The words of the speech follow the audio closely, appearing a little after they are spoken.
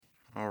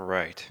All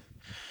right.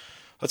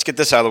 Let's get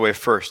this out of the way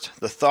first.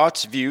 The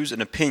thoughts, views,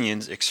 and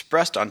opinions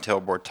expressed on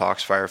Tailboard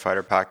Talks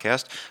Firefighter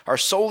Podcast are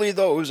solely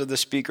those of the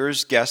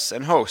speakers, guests,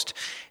 and host,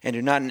 and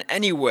do not in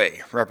any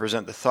way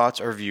represent the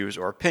thoughts or views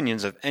or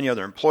opinions of any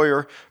other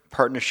employer,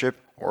 partnership,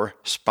 or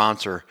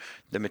sponsor.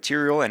 The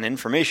material and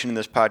information in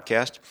this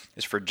podcast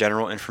is for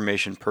general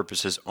information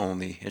purposes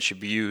only and should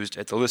be used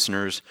at the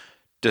listener's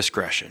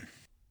discretion.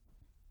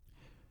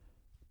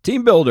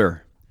 Team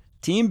Builder.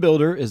 Team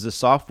Builder is the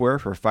software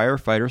for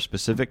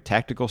firefighter-specific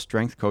tactical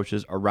strength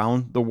coaches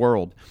around the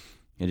world.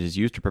 It is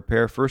used to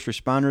prepare first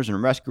responders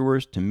and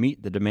rescuers to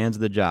meet the demands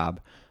of the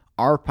job.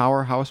 Our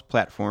powerhouse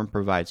platform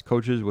provides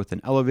coaches with an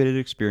elevated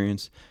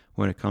experience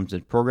when it comes to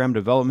program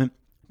development,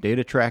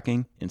 data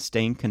tracking, and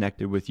staying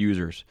connected with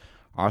users.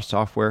 Our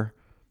software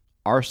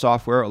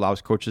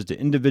allows coaches to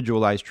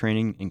individualize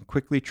training and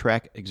quickly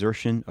track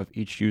exertion of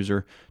each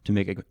user to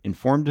make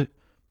informed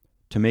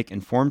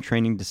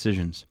training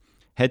decisions.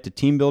 Head to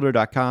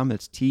teambuilder.com,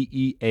 that's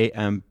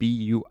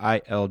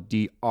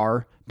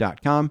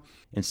TEAMBUILDR.com,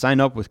 and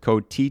sign up with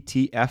code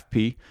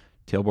TTFP,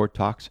 Tailboard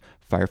Talks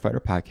Firefighter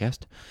Podcast.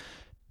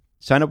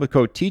 Sign up with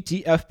code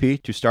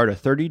TTFP to start a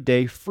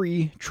 30-day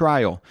free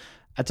trial.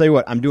 I tell you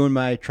what, I'm doing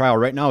my trial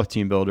right now with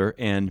Team Builder,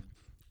 and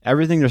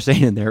everything they're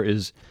saying in there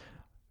is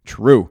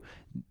true.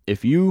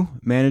 If you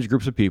manage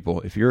groups of people,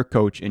 if you're a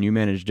coach and you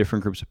manage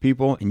different groups of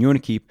people, and you want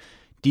to keep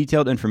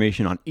detailed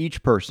information on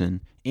each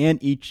person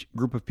and each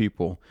group of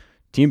people,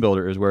 Team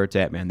Builder is where it's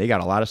at, man. They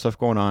got a lot of stuff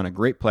going on, a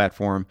great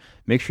platform.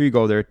 Make sure you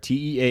go there,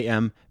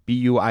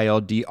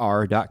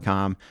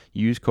 TEAMBUILDR.com.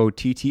 Use code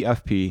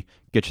TTFP.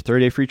 Get your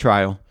 30-day free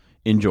trial.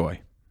 Enjoy.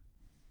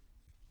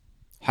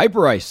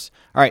 Hyperice.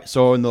 All right,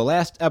 so in the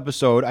last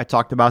episode, I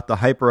talked about the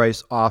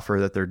Hyperice offer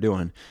that they're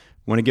doing.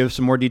 Want to give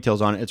some more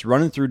details on it. It's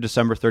running through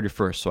December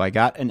 31st, so I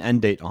got an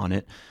end date on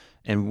it.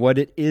 And what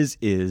it is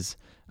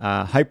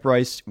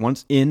Hyperice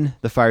wants in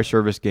the fire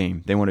service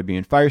game. They want to be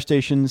in fire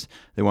stations.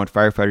 They want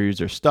firefighters to use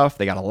their stuff.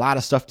 They got a lot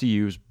of stuff to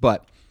use,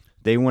 but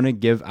they want to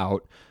give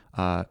out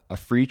a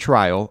free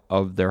trial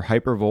of their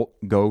Hypervolt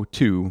Go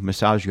 2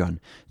 massage gun.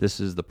 This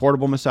is the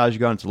portable massage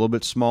gun. It's a little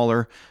bit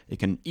smaller. It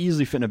can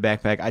easily fit in a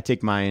backpack. I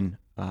take mine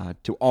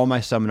to all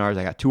my seminars.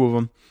 I got 2 of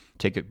them.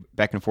 Take it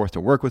back and forth to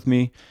work with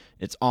me.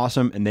 It's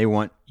awesome, and they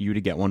want you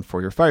to get one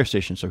for your fire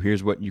station. So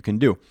here's what you can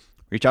do.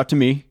 Reach out to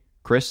me,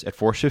 Chris at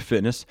 4th Shift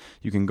Fitness.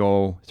 You can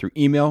go through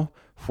email,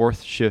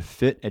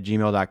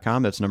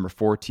 4thshiftfit@gmail.com. That's number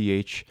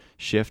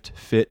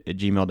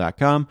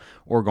 4thshiftfit@gmail.com.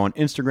 Or go on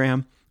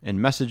Instagram and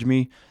message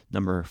me,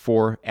 number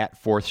 4 at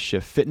 4th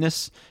Shift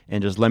Fitness,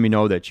 and just let me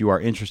know that you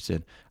are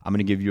interested. I'm going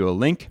to give you a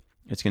link.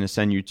 It's going to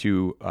send you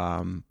to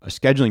a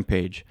scheduling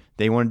page.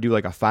 They want to do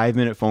like a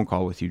 5-minute phone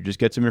call with you. Just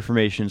get some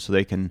information so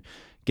they can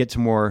get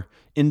some more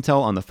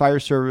intel on the fire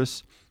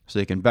service so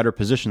they can better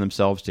position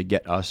themselves to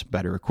get us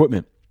better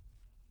equipment.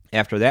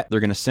 After that, they're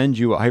going to send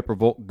you a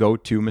Hypervolt Go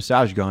 2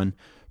 massage gun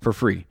for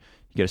free.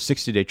 You get a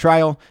 60-day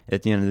trial.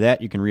 At the end of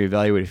that, you can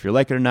reevaluate if you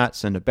like it or not,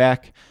 send it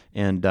back,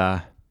 and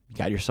you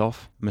got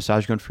yourself a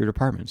massage gun for your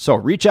department. So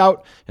reach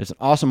out. It's an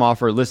awesome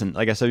offer. Listen,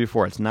 like I said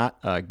before, it's not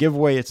a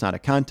giveaway. It's not a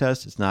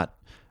contest. It's not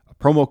a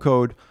promo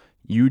code.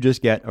 You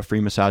just get a free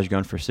massage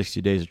gun for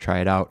 60 days to try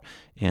it out.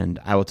 And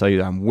I will tell you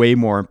that I'm way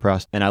more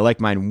impressed, and I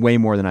like mine way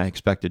more than I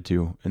expected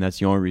to, and that's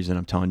the only reason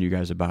I'm telling you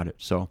guys about it.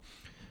 So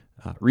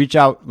reach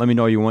out, let me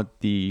know you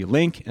want the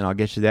link, and I'll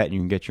get you that, and you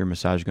can get your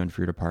massage gun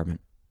for your department.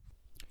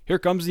 Here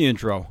comes the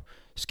intro.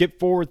 Skip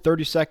forward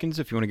 30 seconds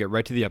if you want to get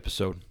right to the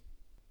episode.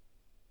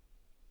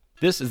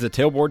 This is the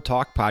Tailboard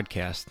Talk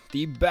Podcast,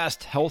 the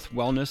best health,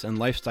 wellness, and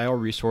lifestyle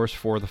resource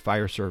for the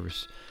fire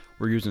service.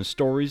 We're using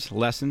stories,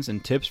 lessons,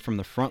 and tips from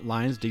the front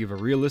lines to give a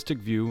realistic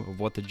view of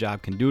what the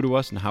job can do to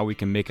us and how we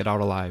can make it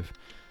out alive.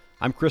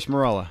 I'm Chris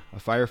Morella, a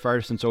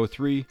firefighter since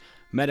 03,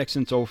 medic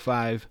since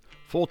 05,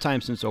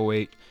 full-time since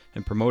 08,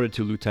 and promoted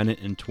to lieutenant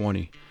in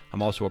 20.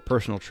 I'm also a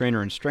personal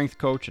trainer and strength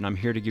coach, and I'm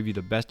here to give you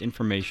the best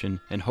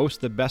information and host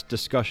the best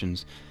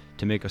discussions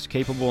to make us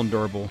capable and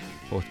durable,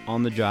 both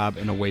on the job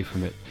and away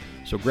from it.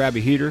 So grab a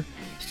heater,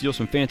 steal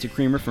some fancy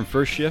creamer from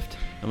First Shift,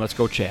 and let's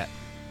go chat.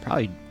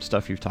 Probably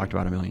stuff you've talked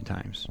about a million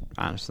times,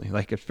 honestly.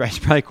 Like, it's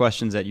probably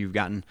questions that you've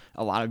gotten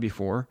a lot of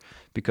before,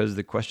 because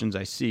the questions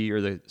I see,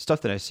 or the stuff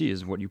that I see,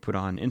 is what you put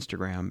on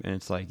Instagram, and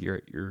it's like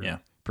you're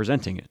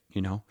presenting it,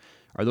 you know?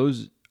 Are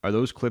those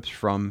clips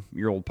from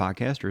your old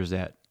podcast, or is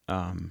that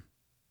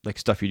like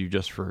stuff you do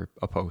just for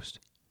a post?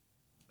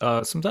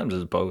 Sometimes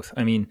it's both.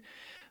 I mean,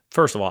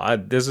 first of all,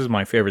 this is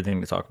my favorite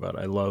thing to talk about.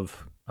 I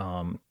love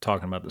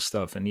talking about this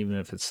stuff, and even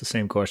if it's the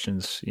same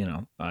questions, you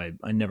know, I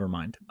never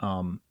mind.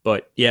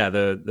 But yeah,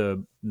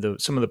 the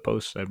some of the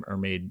posts are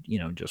made, you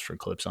know, just for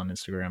clips on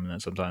Instagram, and then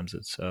sometimes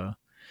it's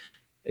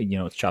you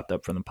know, it's chopped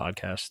up from the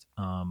podcast,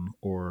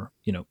 or,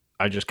 you know,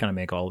 I just kind of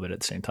make all of it at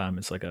the same time.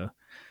 It's like I'll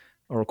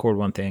record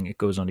one thing, it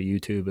goes onto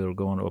YouTube, it'll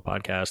go onto a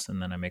podcast,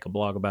 and then I make a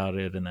blog about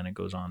it, and then it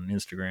goes on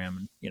Instagram,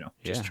 and, you know,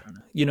 just trying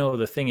to, you know,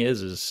 the thing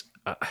is,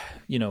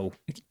 you know,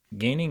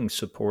 gaining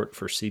support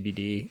for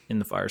CBD in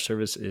the fire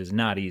service is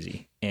not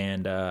easy.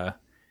 And,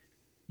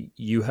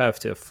 you have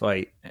to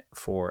fight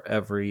for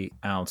every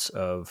ounce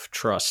of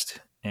trust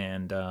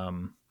and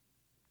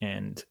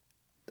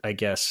I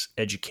guess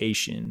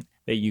education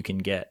that you can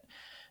get.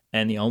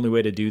 And the only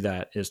way to do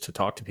that is to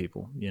talk to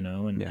people, you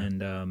know,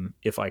 and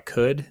if I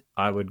could,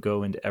 I would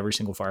go into every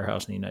single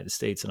firehouse in the United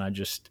States and I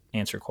just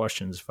answer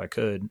questions if I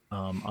could.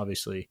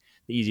 Obviously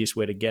the easiest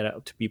way to get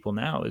out to people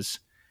now is,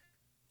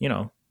 you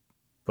know,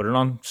 put it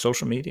on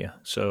social media.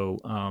 So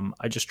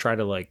I just try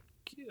to like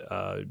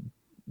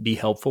be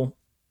helpful,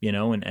 you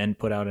know, and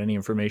put out any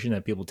information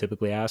that people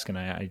typically ask. And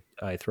I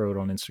throw it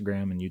on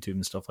Instagram and YouTube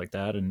and stuff like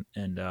that.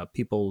 And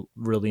people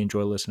really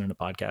enjoy listening to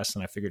podcasts.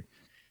 And I figured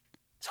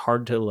it's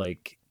hard to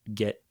like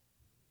get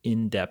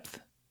in depth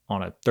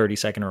on a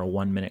 30-second or a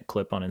 1-minute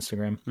clip on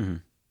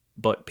Instagram,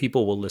 but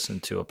people will listen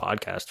to a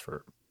podcast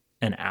for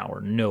an hour,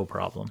 no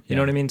problem. You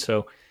know what I mean?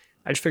 So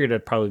I just figured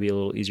it'd probably be a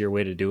little easier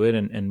way to do it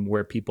and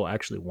where people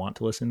actually want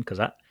to listen. Cause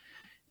I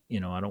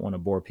don't want to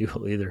bore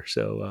people either.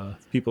 So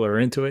if people are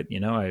into it, you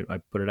know,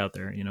 I put it out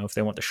there, you know, if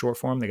they want the short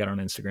form, they got it on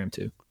Instagram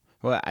too.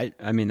 Well,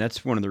 I mean,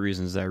 that's one of the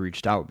reasons that I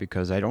reached out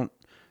because I don't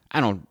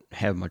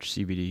have much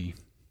CBD.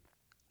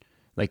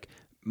 Like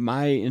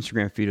my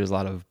Instagram feed is a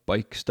lot of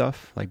bike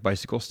stuff, like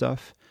bicycle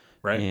stuff.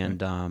 Right.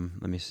 And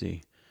let me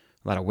see,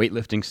 a lot of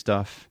weightlifting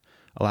stuff,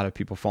 a lot of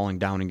people falling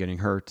down and getting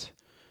hurt.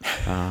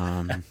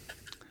 A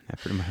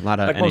lot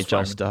of like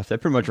NHL stuff.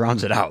 That pretty much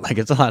rounds it out. Like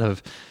it's a lot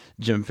of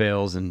gym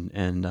fails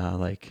and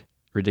like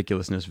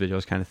ridiculousness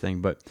videos kind of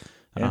thing. But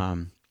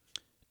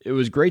it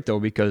was great though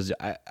because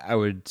I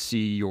would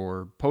see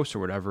your post or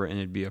whatever and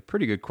it'd be a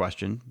pretty good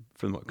question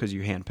because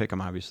you handpick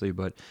them obviously,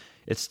 but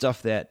it's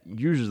stuff that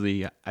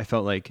usually I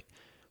felt like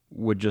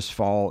would just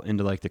fall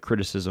into like the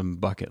criticism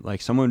bucket. Like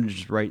someone would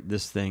just write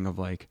this thing of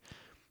like,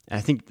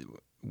 I think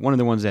one of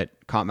the ones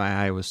that caught my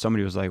eye was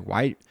somebody was like,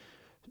 why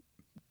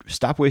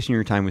stop wasting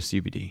your time with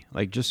CBD?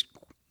 Like just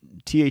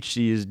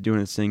THC is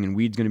doing its thing and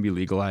weed's going to be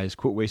legalized.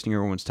 Quit wasting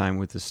everyone's time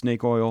with the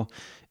snake oil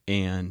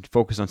and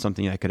focus on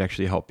something that could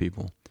actually help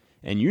people.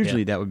 And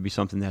usually that would be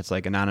something that's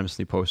like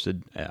anonymously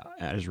posted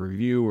as a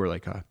review or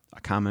like a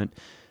comment.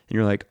 And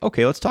you're like,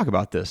 okay, let's talk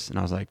about this. And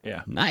I was like,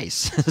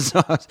 nice.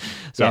 so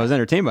I was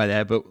entertained by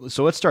that. But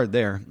so let's start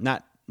there.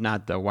 Not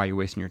the why you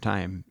wasting your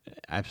time.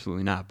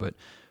 Absolutely not. But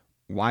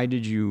why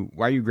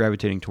are you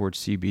gravitating towards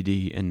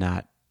CBD and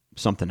not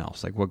something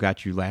else? Like what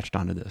got you latched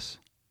onto this?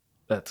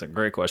 That's a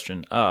great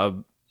question.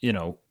 You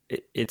know,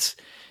 it's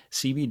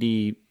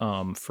CBD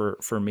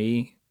for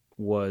me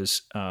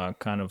was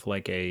kind of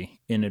like a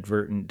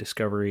inadvertent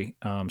discovery.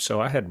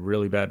 So I had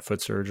really bad foot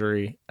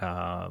surgery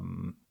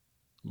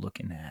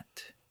looking at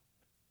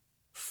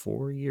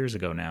 4 years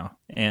ago now.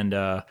 And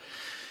I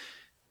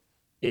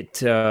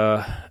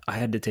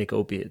had to take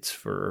opiates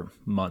for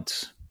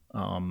months.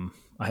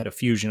 I had a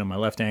fusion on my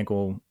left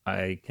ankle.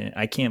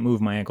 I can't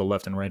move my ankle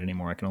left and right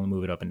anymore. I can only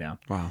move it up and down.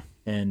 Wow.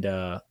 And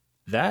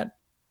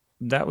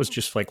that was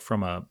just like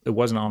it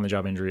wasn't on the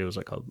job injury. It was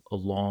like a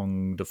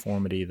long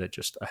deformity that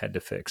just I had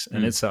to fix.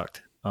 And it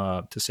sucked,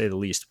 to say the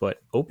least. But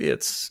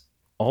opiates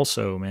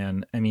also,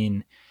 man, I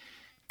mean,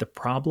 the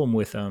problem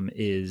with them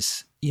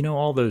is, you know,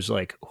 all those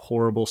like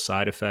horrible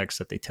side effects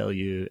that they tell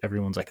you,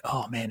 everyone's like,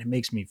 oh man, it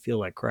makes me feel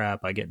like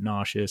crap. I get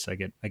nauseous. I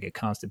get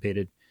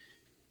constipated.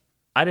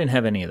 I didn't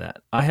have any of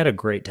that. I had a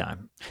great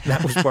time.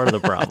 That was part of the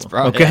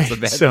problem. Okay. That's a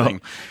bad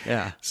thing.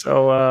 Yeah.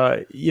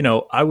 So, you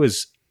know,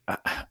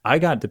 I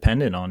got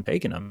dependent on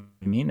taking them.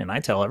 I mean, and I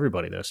tell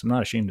everybody this, I'm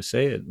not ashamed to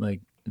say it.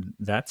 Like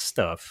that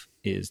stuff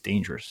is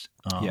dangerous.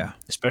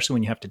 Especially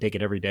when you have to take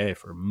it every day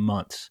for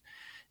months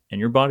and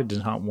your body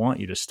does not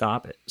want you to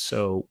stop it.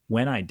 So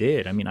when I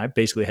did, I mean, I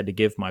basically had to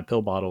give my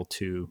pill bottle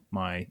to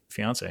my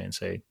fiance and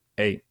say,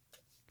 hey,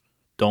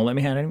 don't let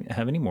me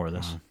have any more of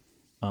this.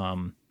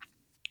 I'm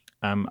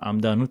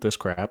done with this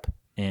crap.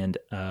 And,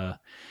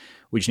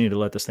 we just need to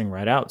let this thing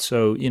ride out.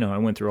 So, you know, I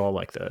went through all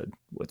like the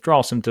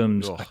withdrawal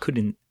symptoms. Ugh. I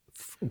couldn't,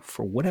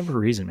 for whatever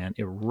reason, man,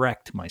 it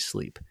wrecked my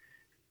sleep.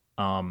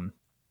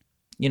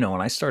 You know,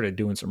 and I started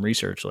doing some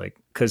research, like,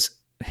 cause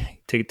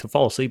to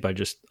fall asleep, I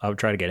would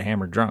try to get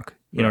hammered drunk.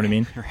 You know what I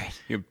mean? Right.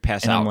 You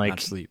pass out, like, not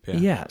sleep.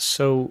 Yeah.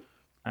 So,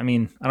 I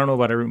mean, I don't know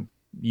about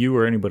you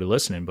or anybody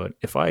listening, but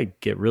if I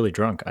get really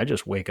drunk, I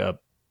just wake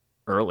up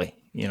early.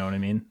 You know what I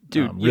mean?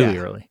 Dude, really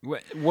early.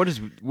 What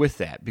is with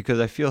that? Because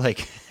I feel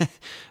like,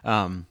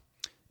 and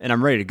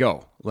I'm ready to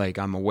go. Like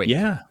I'm awake.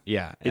 Yeah.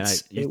 Yeah. And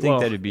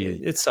that'd be,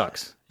 it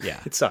sucks.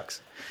 Yeah. It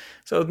sucks.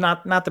 So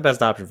not the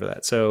best option for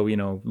that. So, you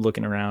know,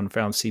 looking around,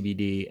 found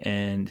CBD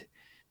and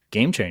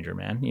game changer,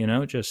 man, you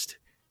know, just,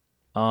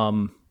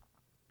 I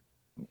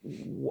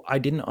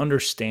didn't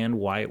understand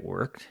why it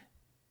worked.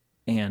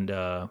 And,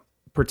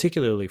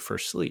 particularly for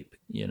sleep,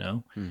 you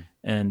know,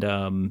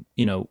 and,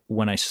 you know,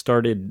 when I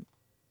started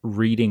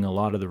reading a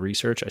lot of the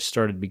research, I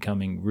started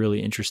becoming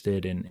really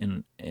interested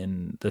in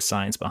the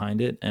science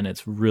behind it. And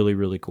it's really,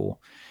 really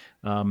cool.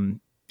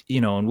 You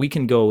know, and we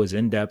can go as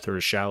in depth or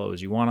as shallow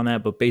as you want on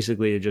that, but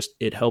basically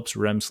it helps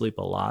REM sleep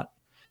a lot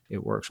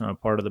It works on a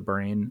part of the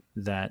brain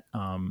that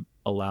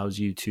allows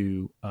you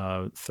to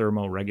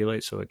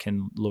thermoregulate, so it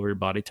can lower your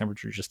body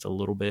temperature just a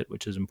little bit,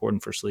 which is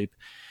important for sleep.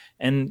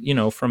 And,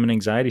 from an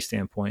anxiety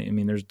standpoint, I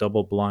mean, there's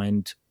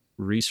double-blind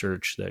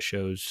research that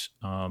shows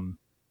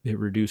it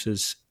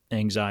reduces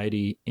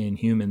anxiety in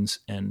humans,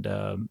 and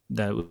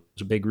that was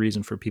a big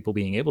reason for people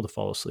being able to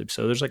fall asleep.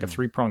 So there's like a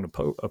three-pronged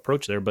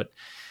approach there. But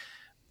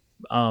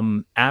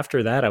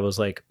after that, I was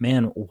like,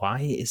 man,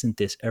 why isn't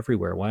this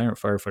everywhere? Why aren't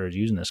firefighters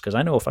using this? Because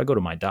I know if I go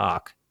to my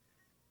doc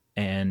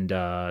and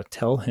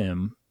tell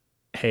him,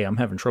 hey, I'm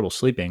having trouble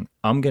sleeping,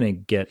 I'm going to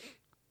get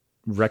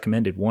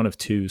recommended one of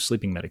two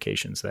sleeping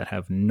medications that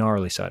have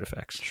gnarly side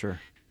effects. Sure.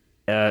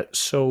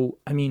 So,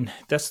 I mean,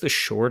 that's the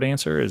short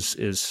answer is,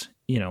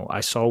 I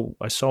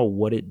saw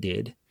what it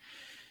did,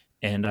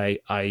 and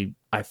I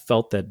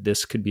felt that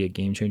this could be a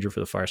game changer for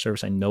the fire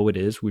service. I know it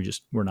is.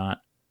 We're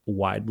not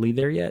widely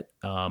there yet.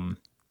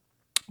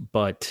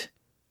 But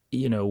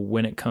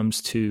when it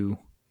comes to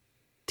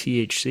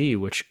THC,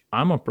 which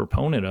I'm a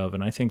proponent of,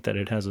 and I think that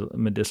it has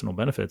medicinal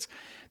benefits,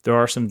 there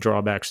are some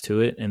drawbacks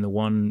to it. And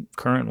the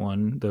current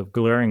one, the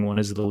glaring one,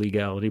 is the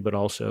legality, but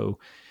also,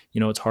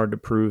 it's hard to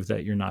prove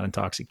that you're not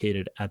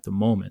intoxicated at the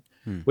moment,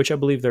 which I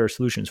believe there are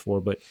solutions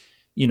for. But,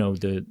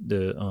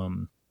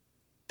 the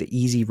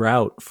easy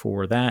route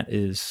for that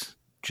is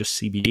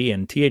just CBD,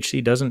 and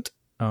THC doesn't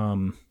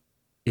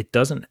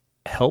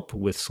help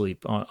with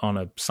sleep on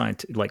a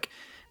scientific, like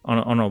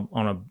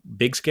on a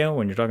big scale.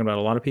 When you're talking about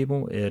a lot of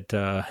people, it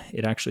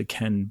actually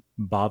can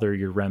bother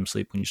your REM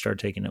sleep when you start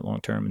taking it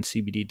long term, and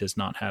CBD does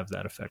not have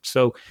that effect.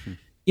 So,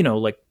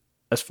 like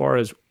as far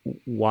as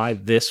why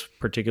this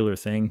particular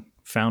thing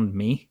found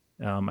me,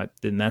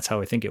 and that's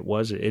how I think it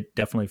was. It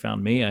definitely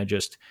found me. I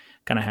just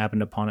kind of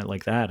happened upon it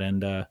like that,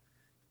 and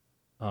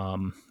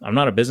I'm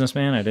not a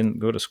businessman. I didn't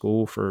go to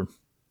school for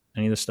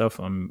any of this stuff.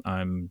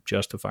 I'm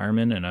just a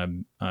fireman,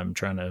 and I'm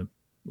trying to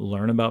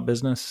learn about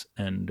business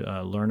and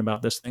learn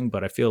about this thing.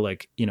 But I feel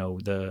like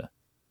the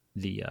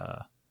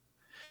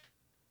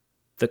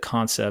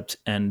concept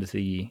and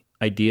the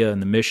idea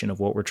and the mission of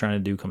what we're trying to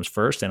do comes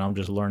first, and I'm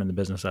just learning the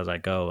business as I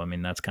go. I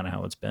mean, that's kind of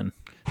how it's been.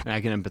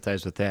 I can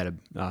empathize with that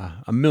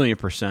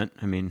 1,000,000%.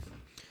 I mean,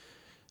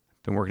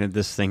 I've been working at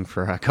this thing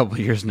for a couple of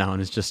years now,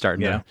 and it's just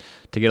starting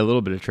to get a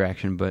little bit of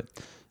traction. But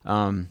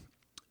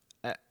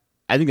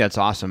I think that's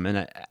awesome.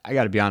 And I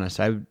got to be honest,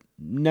 I've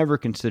never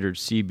considered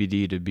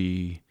CBD to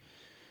be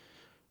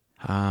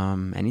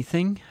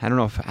anything. I don't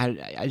know if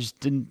I just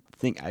didn't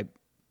think,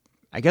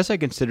 I guess I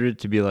considered it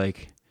to be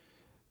like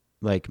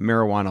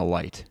marijuana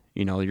light.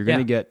 You're going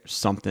to get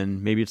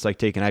something. Maybe it's like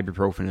taking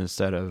ibuprofen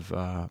instead of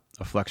a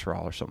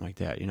Flexerol or something like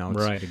that.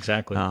 Right,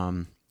 exactly.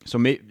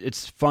 So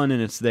it's fun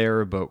and it's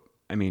there, but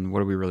I mean,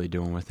 what are we really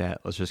doing with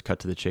that? Let's just cut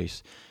to the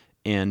chase.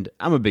 And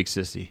I'm a big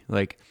sissy.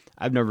 Like,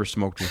 I've never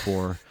smoked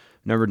before,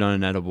 never done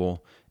an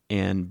edible,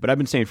 but I've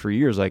been saying for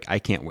years, like, I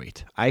can't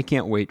wait. I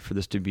can't wait for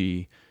this to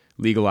be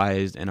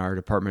legalized and our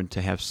department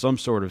to have some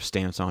sort of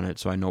stance on it,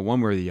 so I know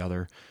one way or the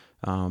other.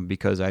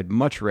 Because I'd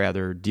much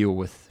rather deal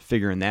with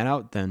figuring that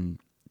out than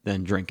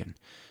drinking.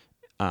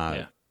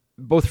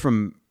 Both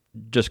from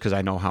just because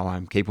I know how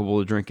I'm capable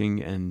of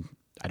drinking and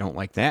I don't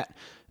like that.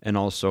 And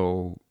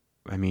also,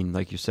 I mean,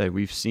 like you said,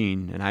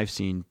 I've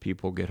seen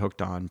people get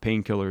hooked on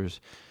painkillers,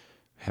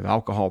 have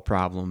alcohol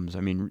problems. I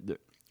mean,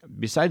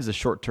 besides the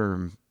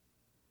short-term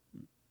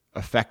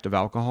effect of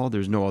alcohol,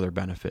 there's no other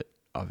benefit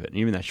of it. And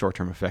even that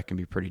short-term effect can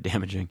be pretty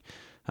damaging.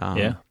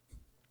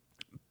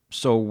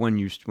 So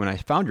when I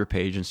found your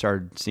page and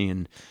started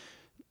seeing,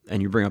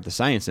 and you bring up the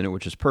science in it,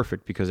 which is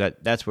perfect because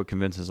that's what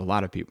convinces a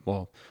lot of people.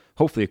 Well,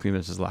 hopefully it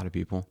convinces a lot of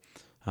people,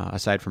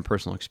 aside from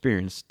personal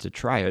experience, to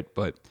try it.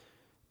 But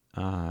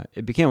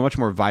it became a much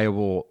more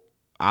viable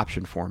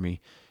option for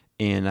me,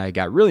 and I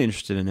got really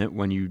interested in it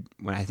when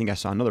I think I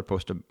saw another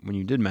post when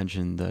you did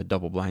mention the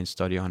double-blind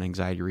study on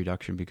anxiety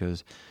reduction.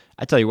 Because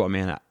I tell you what,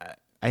 man,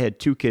 I had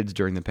 2 kids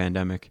during the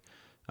pandemic.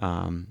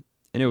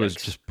 And it was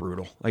just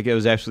brutal. Like, it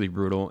was absolutely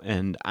brutal.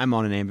 And I'm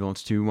on an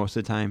ambulance too most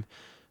of the time.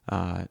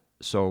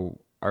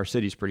 So our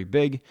city's pretty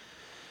big.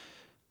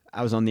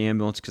 I was on the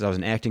ambulance because I was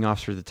an acting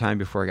officer at the time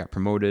before I got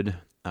promoted,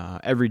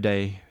 every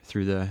day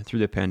through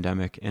the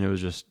pandemic, and it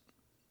was just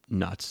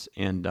nuts.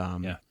 And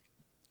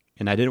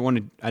and I didn't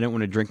want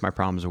to drink my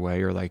problems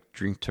away or like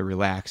drink to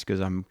relax, because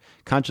I'm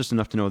conscious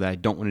enough to know that I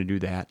don't want to do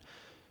that.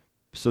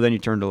 So then you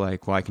turn to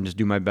like, well, I can just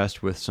do my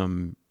best with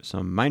some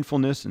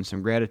mindfulness and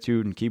some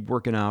gratitude and keep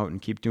working out and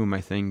keep doing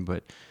my thing.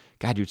 But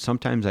God, dude,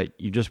 sometimes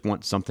you just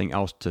want something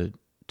else to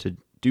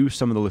do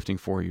some of the lifting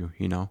for you,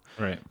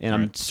 Right. And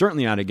I'm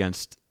certainly not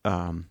against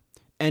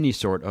any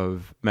sort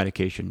of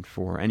medication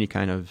for any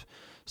kind of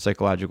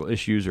psychological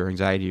issues or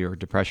anxiety or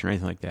depression or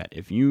anything like that.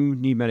 If you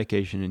need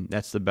medication and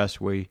that's the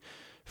best way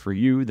for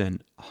you,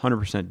 then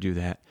 100% do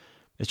that.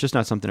 It's just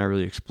not something I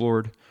really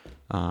explored.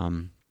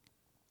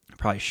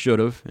 Probably should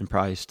have and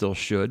probably still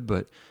should,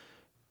 but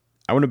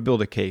I want to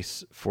build a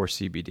case for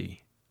CBD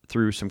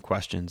through some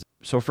questions.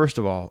 So first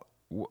of all,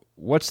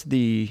 what's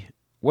the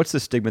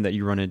stigma that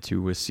you run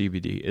into with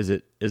CBD? Is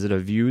it a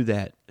view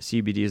that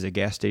CBD is a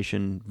gas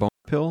station bone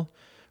pill,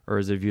 or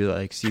is it a view that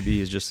like CBD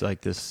is just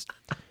like this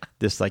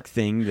like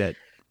thing that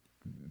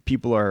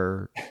people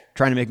are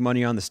trying to make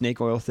money on, the snake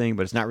oil thing,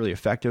 but it's not really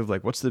effective?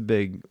 Like, what's the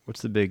big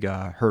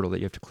hurdle that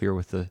you have to clear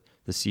with the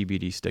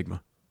CBD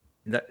stigma?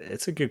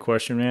 It's a good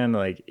question, man.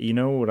 Like,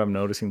 what I'm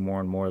noticing more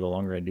and more the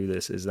longer I do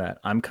this is that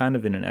I'm kind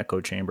of in an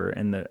echo chamber,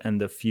 and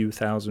the few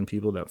thousand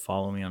people that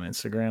follow me on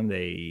Instagram,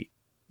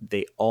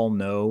 they all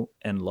know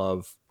and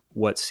love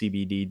what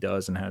CBD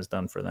does and has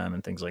done for them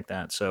and things like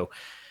that. So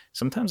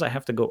sometimes I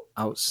have to go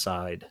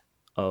outside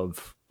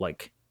of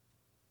like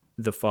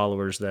the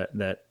followers that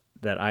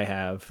I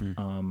have.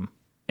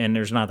 And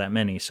there's not that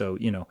many. So,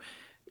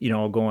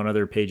 I'll go on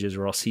other pages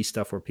or I'll see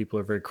stuff where people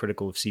are very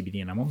critical of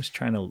CBD, and I'm always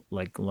trying to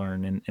like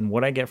learn. And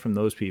what I get from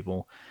those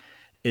people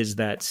is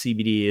that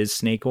CBD is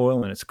snake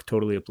oil and it's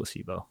totally a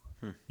placebo,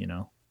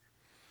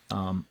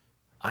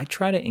 I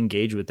try to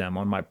engage with them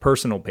on my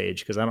personal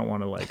page because I don't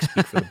want to like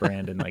speak for the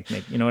brand and like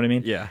make, you know what I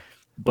mean? Yeah.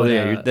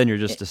 But then you're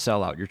just a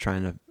sellout. You're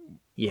trying to,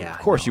 of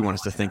course you want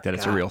us to think that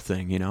it's a real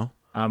thing,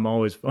 I'm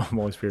always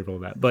fearful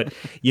of that. But,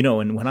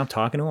 and when I'm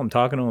talking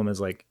to them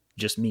as like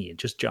just me,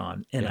 just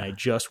John, and I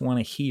just want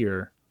to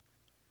hear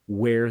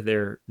where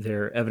their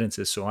evidence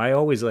is. So I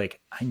always I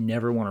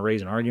never want to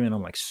raise an argument.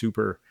 I'm like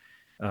super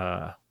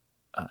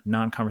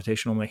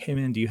non-conversational. I'm like, hey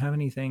man, do you have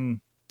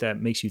anything that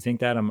makes you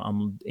think that?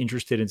 I'm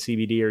interested in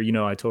CBD,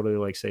 or, I totally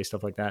like say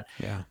stuff like that.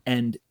 Yeah.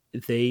 And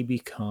they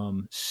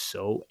become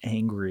so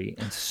angry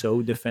and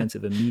so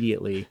defensive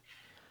immediately.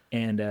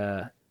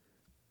 And,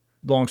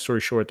 long story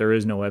short, there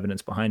is no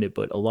evidence behind it,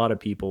 but a lot of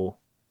people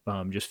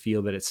just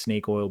feel that it's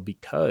snake oil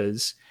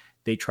because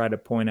they try to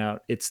point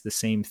out it's the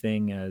same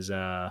thing as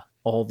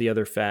all the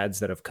other fads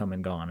that have come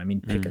and gone. I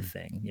mean, pick a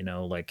thing,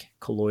 like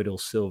colloidal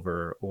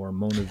silver or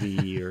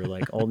MonaV or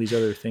like all these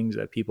other things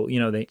that people,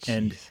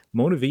 and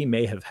MonaV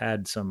may have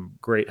had some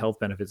great health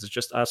benefits. It's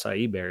just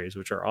acai berries,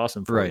 which are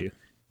awesome for you.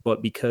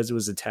 But because it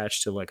was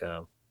attached to like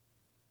a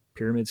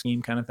pyramid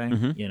scheme kind of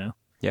thing,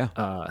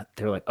 Yeah.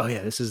 They're like, oh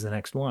yeah, this is the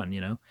next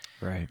one,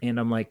 Right. And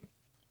I'm like,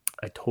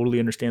 I totally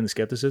understand the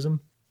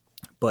skepticism,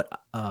 but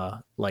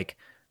like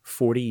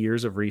 40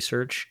 years of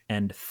research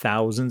and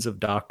thousands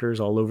of doctors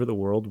all over the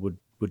world would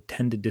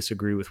tend to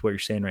disagree with what you're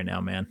saying right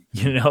now, man.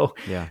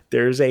 Yeah.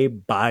 There's a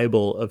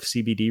Bible of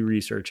CBD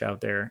research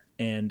out there,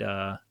 and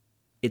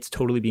it's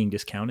totally being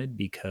discounted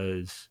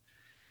because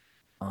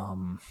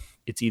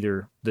it's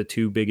either the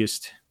two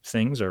biggest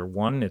things, or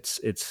one,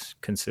 it's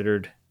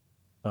considered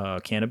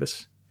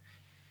cannabis,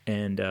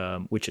 and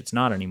which it's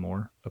not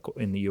anymore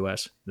in the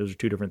US. Those are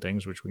two different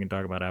things, which we can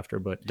talk about after,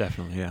 but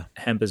definitely, yeah.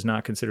 Hemp is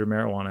not considered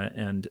marijuana.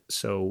 And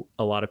so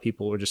a lot of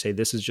people would just say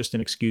this is just an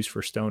excuse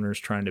for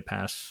stoners trying to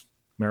pass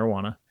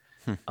marijuana.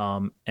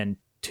 And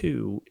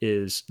two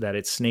is that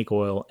it's snake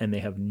oil, and they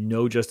have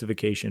no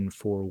justification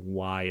for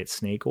why it's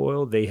snake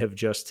oil. They have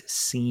just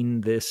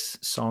seen this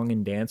song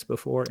and dance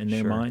before in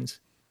their minds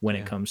when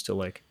it comes to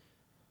like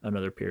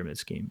another pyramid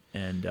scheme.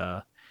 And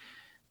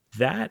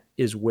that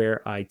is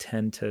where I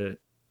tend to,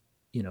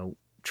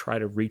 try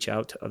to reach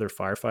out to other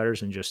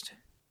firefighters and just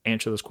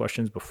answer those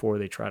questions before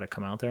they try to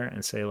come out there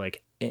and say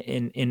like,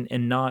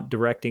 and not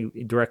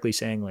directly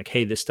saying like,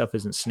 hey, this stuff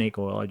isn't snake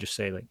oil. I just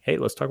say like, hey,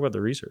 let's talk about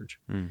the research.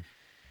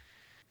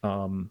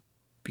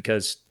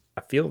 Because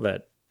I feel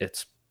that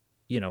it's,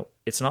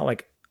 it's not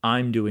like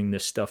I'm doing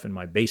this stuff in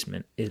my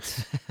basement.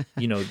 It's,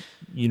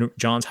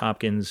 Johns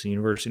Hopkins,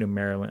 University of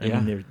Maryland. I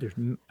mean, there's,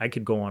 I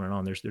could go on and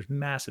on. There's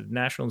massive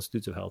National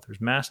Institutes of Health.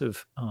 There's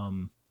massive,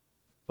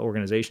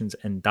 organizations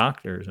and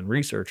doctors and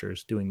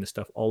researchers doing this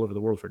stuff all over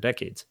the world for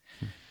decades.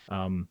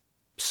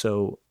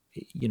 So,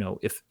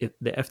 if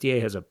the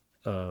FDA has a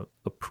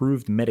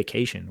approved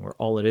medication where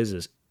all it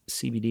is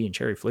CBD and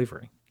cherry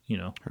flavoring,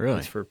 really,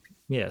 it's for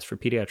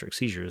pediatric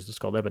seizures. It's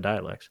called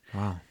Epidiolex.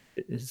 Wow.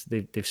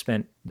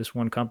 This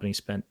one company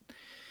spent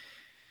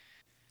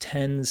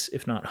tens,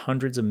 if not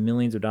hundreds of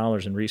millions of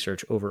dollars in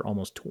research over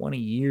almost 20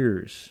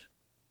 years.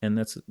 And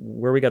that's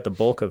where we got the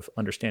bulk of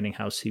understanding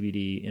how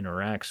CBD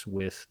interacts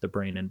with the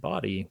brain and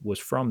body, was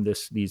from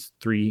these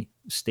 3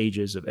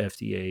 stages of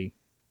FDA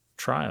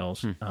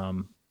trials.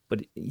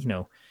 But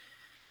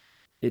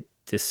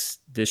this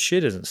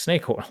shit isn't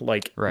snake oil.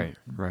 Like, right.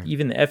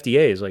 Even the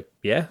FDA is like,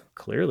 yeah,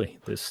 clearly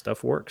this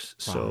stuff works.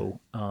 Wow.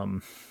 So,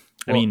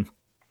 I mean,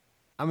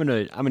 I'm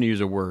gonna use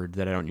a word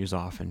that I don't use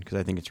often because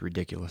I think it's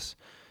ridiculous.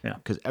 Yeah.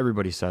 Because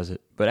everybody says it,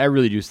 but I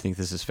really do think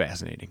this is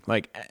fascinating.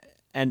 Like,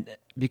 and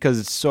because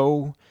it's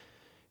so,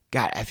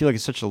 God, I feel like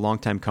it's such a long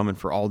time coming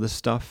for all this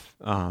stuff.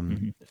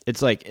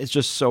 It's like, it's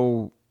just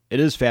so, it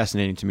is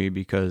fascinating to me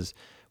because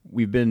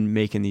we've been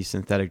making these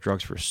synthetic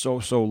drugs for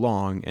so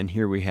long, and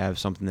here we have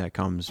something that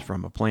comes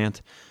from a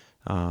plant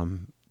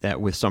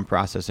that with some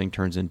processing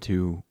turns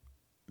into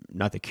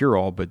not the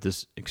cure-all, but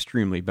this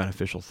extremely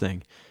beneficial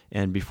thing.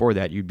 And before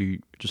that, you'd be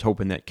just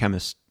hoping that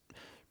chemists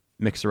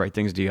mix the right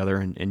things together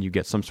and you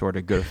get some sort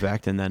of good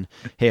effect. And then,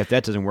 hey, if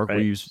that doesn't work,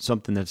 we'll use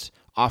something that's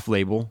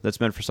off-label, that's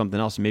meant for something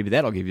else, and maybe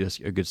that'll give you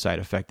a good side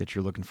effect that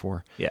you're looking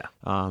for. Yeah.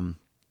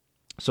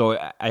 So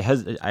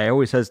I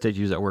always hesitate to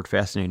use that word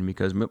fascinating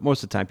because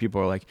most of the time people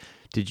are like,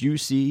 did you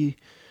see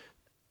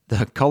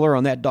the color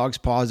on that dog's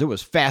paws, it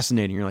was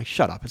fascinating. You're like,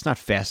 shut up. It's not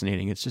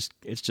fascinating. It's just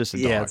a dog.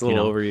 Yeah, it's a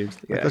little overused.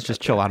 Like, Yeah, let's just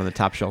chill out on the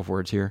top shelf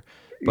words here.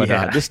 But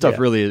Yeah, this stuff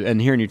yeah. really,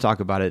 and hearing you talk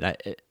about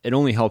it, it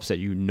only helps that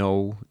you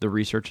know the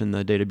research and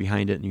the data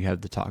behind it, and you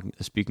have the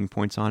speaking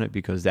points on it,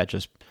 because it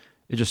just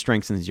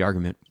strengthens the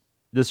argument.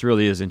 This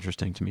really is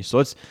interesting to me.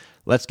 So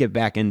let's get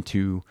back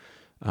into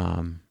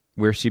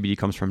where CBD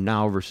comes from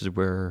now versus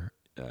where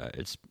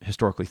it's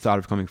historically thought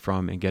of coming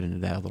from, and get into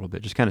that a little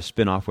bit. Just kind of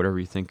spin off whatever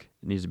you think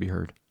needs to be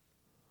heard.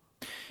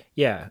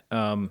 Yeah.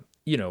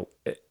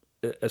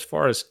 As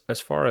far as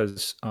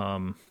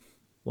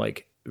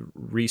like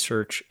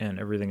research and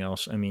everything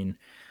else, I mean,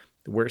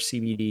 where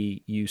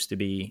CBD used to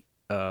be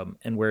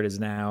and where it is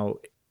now,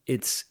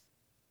 it's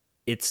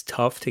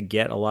tough to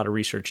get a lot of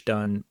research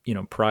done,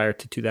 prior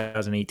to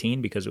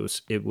 2018, because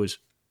it was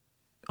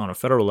on a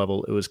federal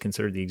level, it was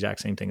considered the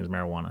exact same thing as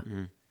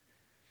marijuana.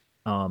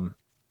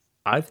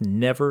 I've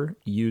never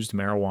used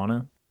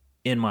marijuana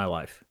in my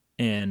life,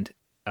 and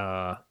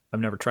I've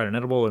never tried an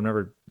edible. I've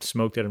never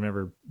smoked it. I've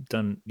never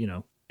done,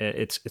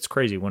 it's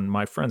crazy when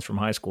my friends from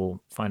high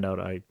school find out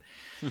I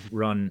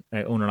own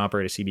and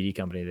operate a CBD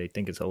company. They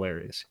think it's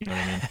hilarious. You know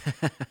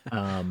what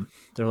I mean?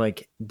 They're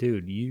like,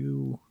 dude,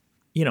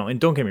 and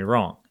don't get me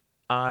wrong.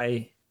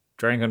 I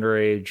drank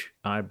underage.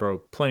 I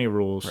broke plenty of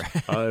rules.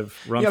 Right. I've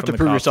run You have from to the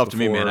prove cops yourself to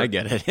me, before. man. I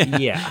get it.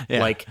 Yeah.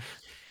 Like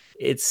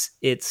it's,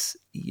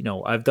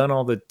 I've done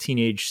all the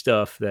teenage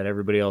stuff that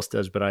everybody else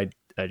does, but I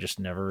just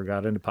never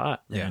got into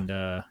pot. Yeah.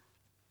 And,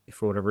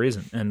 for whatever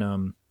reason.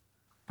 And,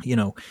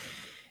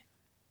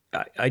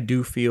 I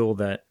do feel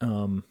that,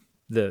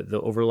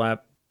 the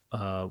overlap,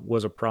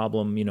 was a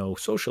problem,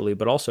 socially,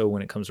 but also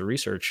when it comes to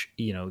research,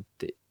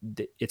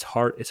 it's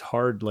hard. It's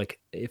hard. Like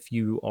if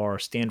you are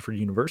Stanford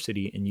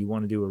University and you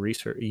want to do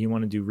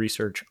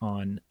research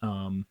on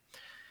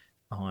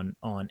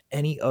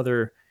any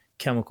other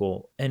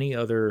chemical, any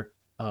other,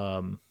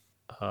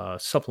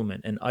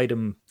 supplement, an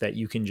item that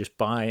you can just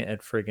buy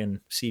at friggin'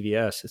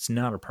 CVS, it's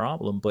not a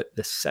problem. But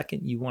the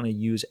second you want to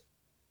use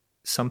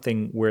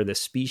something where the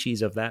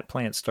species of that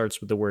plant starts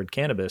with the word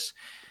cannabis,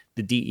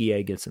 the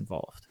DEA gets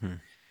involved.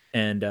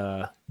 And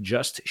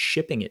just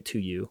shipping it to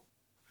you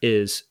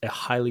is a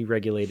highly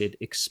regulated,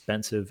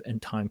 expensive,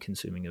 and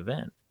time-consuming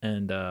event.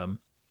 And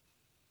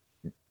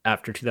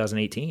after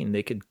 2018,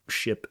 they could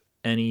ship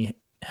any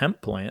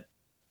hemp plant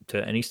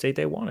to any state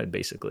they wanted,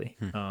 basically.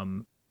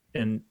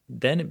 And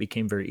then it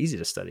became very easy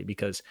to study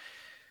because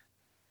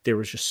there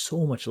was just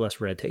so much less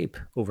red tape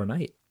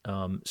overnight.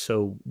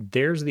 So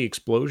there's the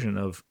explosion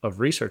of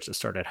research that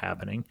started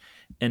happening.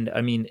 And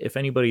I mean, if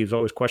anybody is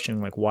always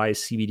questioning, like, why is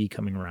CBD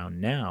coming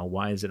around now?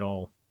 Why is it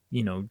all,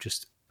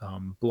 just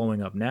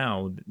blowing up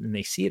now? And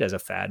they see it as a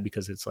fad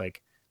because it's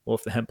like, well,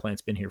 if the hemp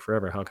plant's been here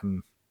forever, how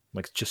come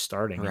like it's just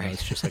starting? Right.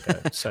 It's just like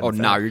a sudden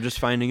now you're just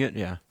finding it?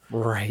 Yeah.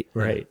 Right.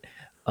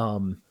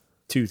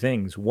 Two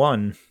things.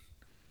 One,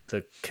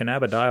 the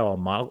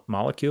cannabidiol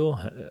molecule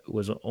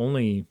was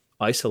only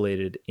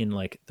isolated in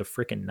like the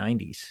frickin'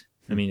 90s.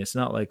 I mean, it's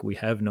not like we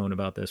have known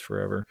about this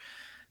forever.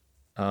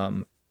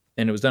 And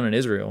it was done in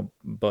Israel,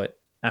 but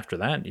after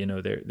that,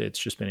 it's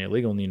just been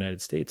illegal in the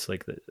United States.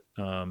 Like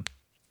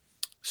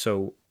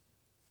so,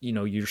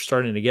 you're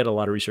starting to get a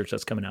lot of research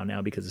that's coming out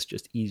now because it's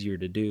just easier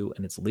to do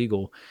and it's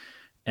legal.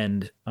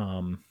 And,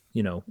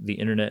 the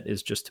internet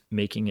is just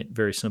making it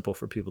very simple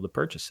for people to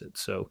purchase it.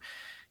 So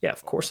yeah,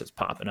 of course it's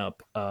popping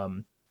up.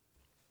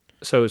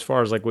 So as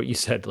far as like what you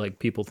said, like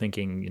people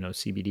thinking,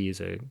 CBD is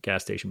a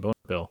gas station boner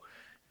pill,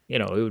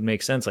 it would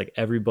make sense. Like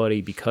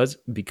everybody, because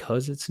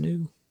it's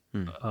new,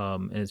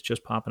 and it's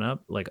just popping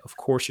up. Like, of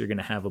course you're going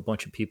to have a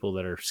bunch of people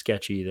that are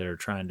sketchy, that are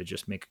trying to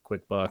just make a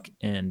quick buck.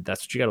 And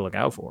that's what you got to look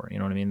out for. You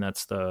know what I mean?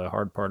 That's the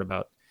hard part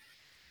about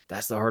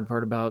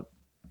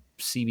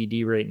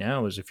CBD right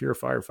now is if you're a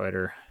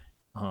firefighter,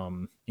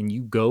 and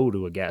you go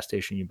to a gas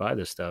station, you buy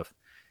this stuff,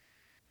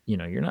 you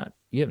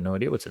have no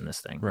idea what's in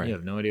this thing. Right. You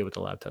have no idea what the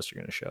lab tests are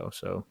going to show.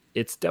 So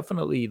it's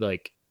definitely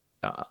like,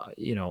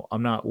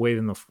 I'm not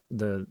waving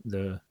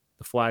the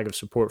flag of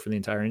support for the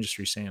entire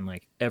industry saying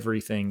like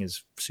everything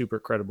is super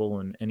credible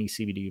and any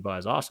CBD you buy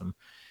is awesome.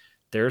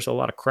 There's a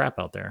lot of crap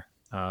out there.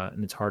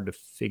 And it's hard to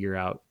figure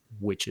out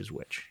which is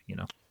which,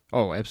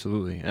 Oh,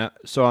 absolutely.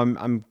 So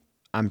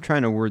I'm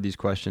trying to word these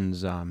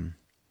questions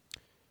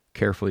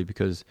carefully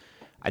because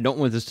I don't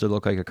want this to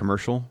look like a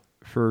commercial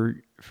for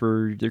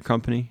your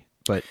company,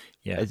 but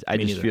yeah, I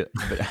just feel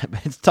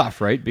but it's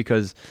tough, right?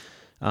 Because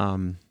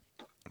I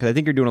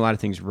think you're doing a lot of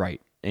things right,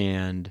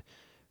 and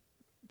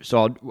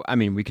so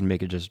we can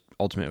make it just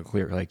ultimately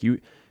clear. Like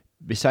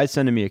besides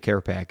sending me a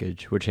care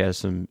package which has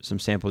some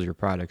samples of your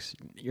products,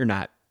 you're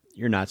not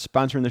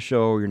sponsoring the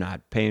show. You're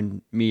not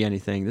paying me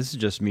anything. This is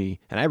just me,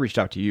 and I reached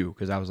out to you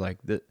because I was like,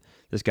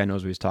 this guy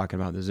knows what he's talking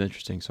about. This is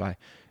interesting. So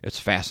it's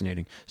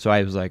fascinating. So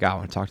I was like, I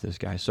want to talk to this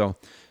guy. So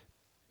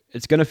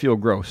it's going to feel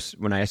gross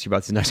when I ask you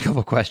about the next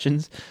couple of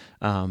questions,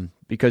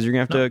 because you're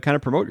going to have to kind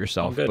of promote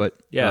yourself. But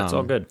yeah, it's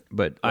all good.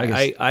 But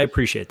I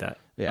appreciate that.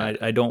 Yeah.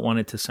 I don't want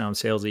it to sound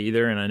salesy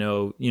either. And I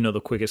know,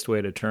 the quickest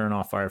way to turn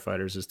off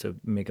firefighters is to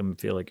make them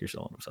feel like you're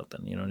selling them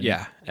something. You know what I mean?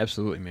 Yeah,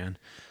 absolutely, man.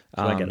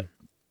 So I get it.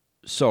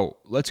 So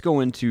let's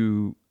go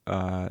into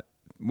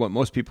what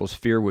most people's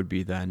fear would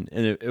be then.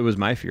 And it was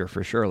my fear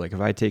for sure. Like if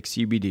I take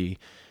CBD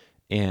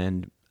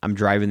and I'm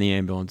driving the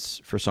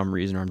ambulance for some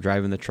reason, or I'm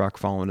driving the truck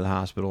following to the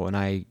hospital and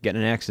I get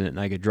in an accident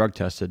and I get drug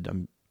tested,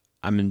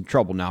 I'm in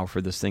trouble now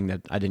for this thing that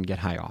I didn't get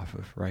high off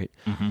of, right?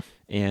 Mm-hmm.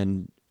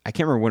 And I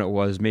can't remember when it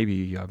was,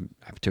 maybe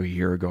up to a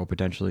year ago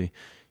potentially.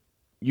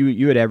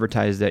 You had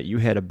advertised that you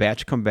had a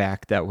batch come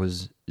back that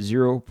was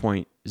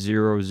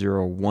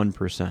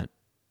 0.001%.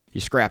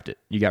 You scrapped it.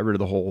 You got rid of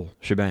the whole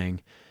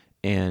shebang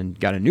and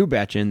got a new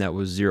batch in that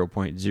was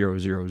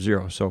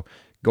 0.000. So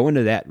go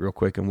into that real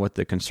quick and what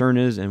the concern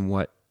is and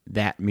what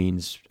that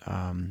means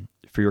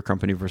for your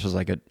company versus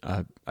like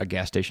a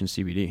gas station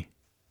CBD.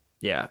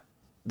 Yeah.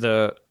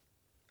 The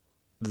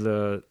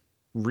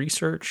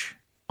research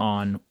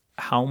on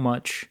how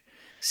much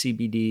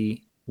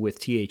CBD with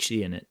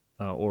THC in it,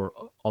 or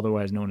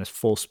otherwise known as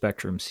full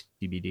spectrum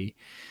CBD,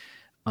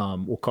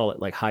 we'll call it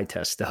like high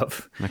test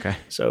stuff. Okay.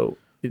 So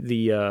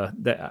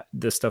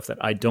the stuff that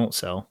I don't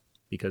sell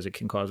because it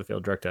can cause a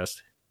failed drug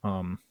test,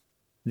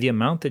 the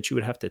amount that you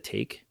would have to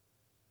take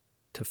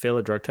to fail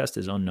a drug test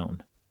is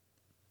unknown.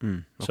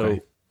 Okay. So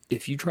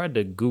if you tried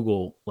to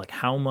Google like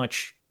how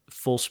much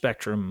full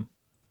spectrum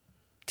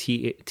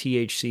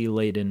THC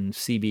laden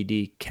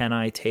CBD can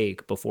I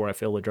take before I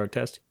fail a drug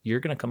test, you're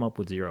going to come up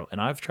with zero. And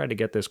I've tried to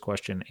get this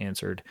question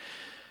answered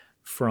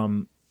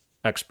from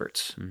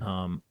experts.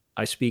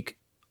 I speak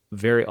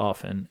very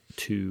often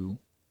to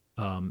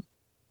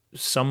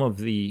some of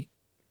the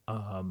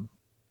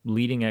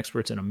leading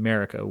experts in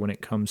America when it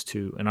comes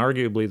to, and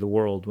arguably the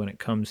world when it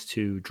comes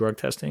to drug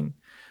testing,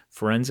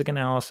 forensic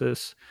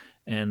analysis,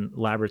 and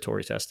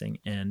laboratory testing.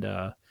 And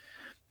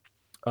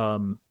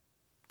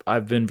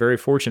I've been very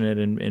fortunate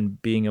in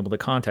being able to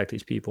contact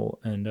these people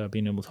and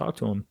being able to talk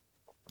to them.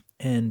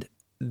 And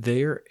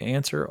their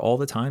answer all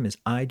the time is,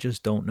 I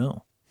just don't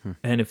know.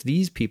 And if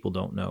these people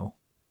don't know,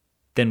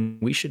 then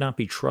we should not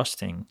be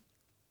trusting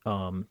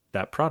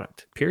that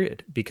product,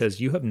 period,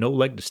 because you have no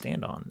leg to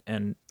stand on.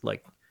 And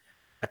like,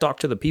 I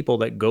talk to the people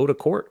that go to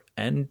court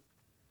and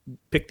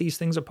pick these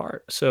things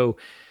apart. So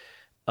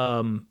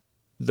the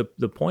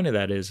point of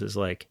that is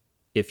like,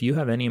 if you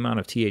have any amount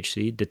of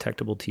THC,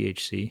 detectable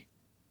THC,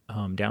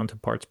 down to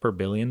parts per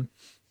billion,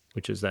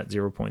 which is that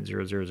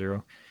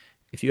 0.000,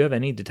 if you have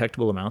any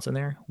detectable amounts in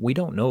there, we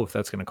don't know if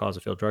that's going to cause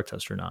a failed drug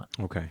test or not.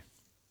 Okay.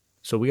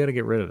 So we got to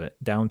get rid of it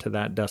down to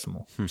that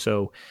decimal.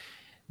 So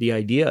the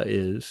idea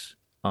is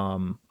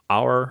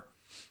our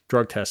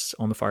drug tests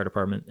on the fire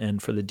department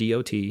and for the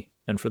DOT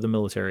and for the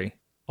military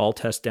all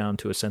test down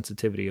to a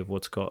sensitivity of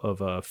what's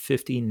called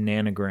 50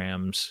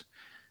 nanograms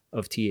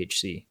of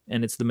THC.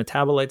 And it's the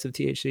metabolites of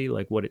THC,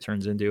 like what it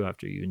turns into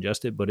after you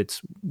ingest it, but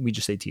we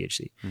just say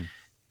THC.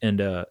 And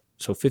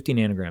so 50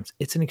 nanograms,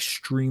 it's an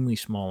extremely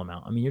small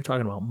amount. I mean, you're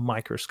talking about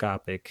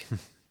microscopic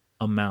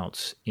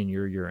amounts in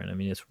your urine. I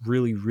mean, it's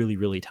really, really,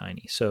 really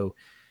tiny. So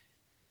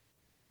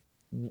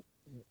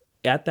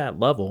at that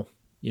level,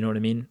 you know what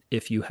I mean?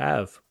 If you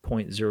have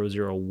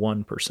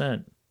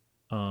 0.001%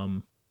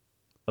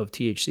 of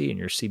THC in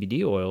your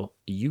CBD oil,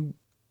 you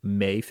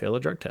may fail a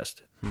drug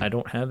test. I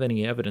don't have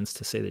any evidence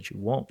to say that you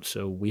won't.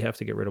 So we have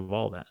to get rid of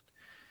all that.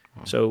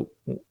 Wow. So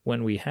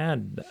when we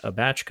had a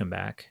batch come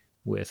back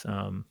with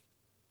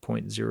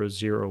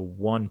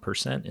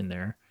 0.001% in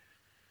there,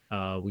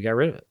 we got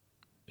rid of it,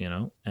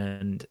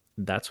 and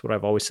that's what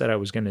I've always said I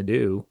was going to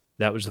do.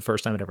 That was the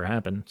first time it ever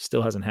happened.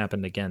 Still hasn't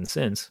happened again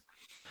since.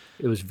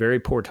 It was very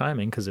poor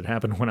timing because it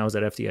happened when I was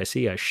at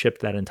FDIC. I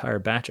shipped that entire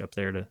batch up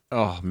there to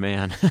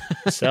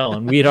sell.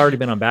 And we had already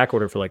been on back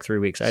order for like 3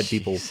 weeks. I had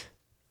people,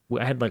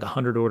 I had like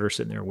 100 orders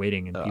sitting there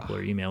waiting, and people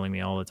are emailing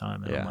me all the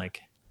time. And I'm like,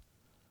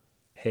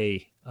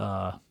 hey,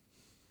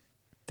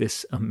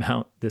 this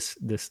amount, this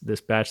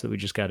batch that we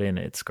just got in,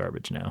 it's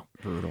garbage now.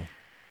 Brutal.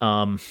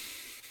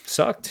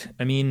 Sucked.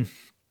 I mean,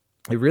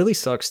 it really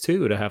sucks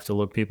too to have to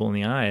look people in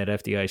the eye at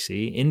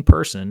FDIC in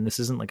person. This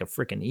isn't like a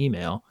freaking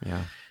email.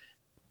 Yeah.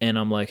 And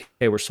I'm like,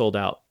 hey, we're sold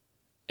out.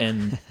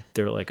 And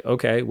they're like,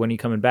 okay, when are you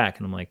coming back?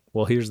 And I'm like,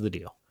 well, here's the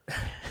deal.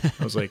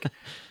 I was like,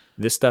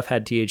 this stuff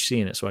had THC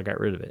in it, so I got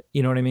rid of it.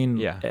 You know what I mean?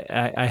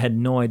 Yeah. I had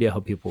no idea how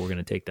people were going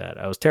to take that.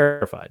 I was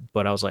terrified,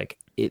 but I was like,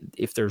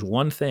 if there's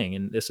one thing,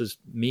 and this is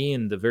me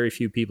and the very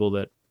few people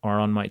that are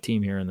on my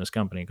team here in this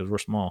company, because we're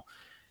small,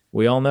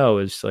 we all know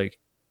is like,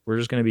 we're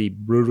just going to be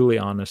brutally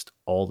honest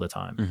all the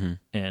time. Mm-hmm.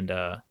 And,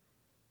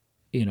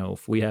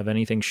 if we have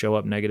anything show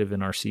up negative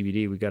in our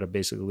CBD, we got to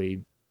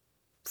basically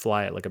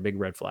fly it like a big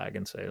red flag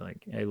and say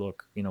like, hey,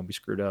 look, we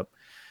screwed up.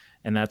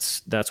 And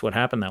that's what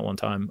happened that one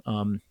time.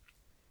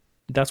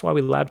 That's why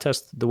we lab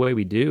test the way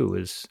we do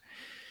is,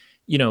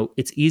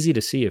 it's easy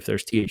to see if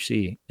there's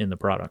THC in the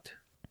product.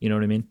 You know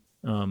what I mean?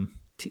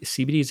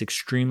 CBD is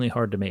extremely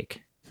hard to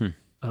make.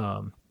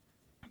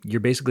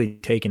 You're basically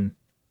taking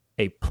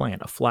a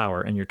plant, a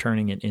flower, and you're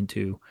turning it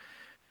into,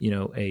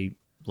 a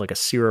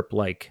syrup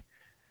like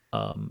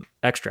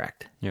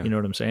extract. Yeah. You know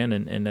what I'm saying?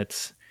 And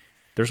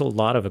there's a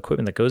lot of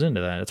equipment that goes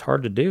into that. It's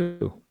hard to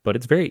do, but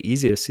it's very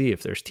easy to see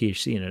if there's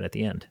THC in it at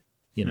the end,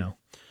 you know?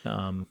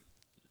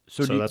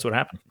 So that's what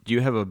happened. Do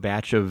you have a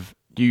batch of,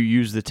 do you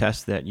use the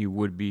test that you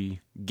would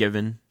be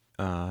given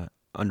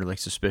under like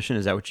suspicion?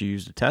 Is that what you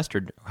use to test,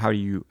 or how do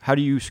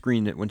you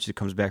screen it once it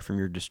comes back from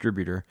your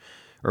distributor,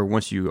 or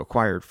once you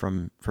acquire it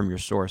from your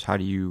source? How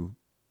do you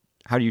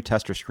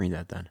test or screen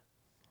that then?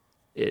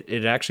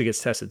 It actually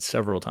gets tested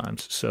several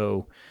times.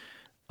 So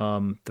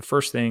the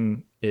first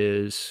thing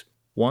is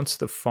once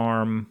the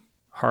farm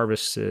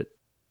harvests it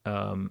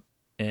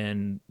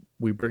and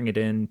we bring it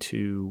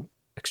into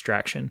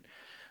extraction,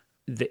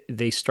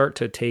 they start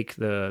to take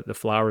the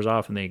flowers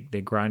off and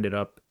they grind it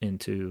up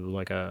into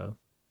like a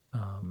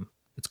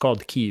it's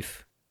called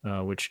keef,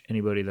 which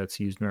anybody that's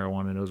used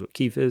marijuana knows what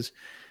keef is,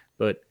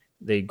 but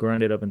they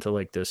grind it up into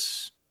like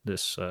this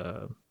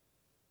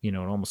it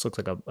almost looks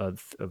like a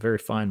very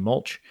fine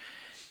mulch.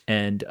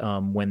 And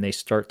when they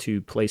start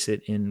to place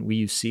it in, we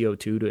use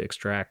CO2 to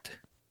extract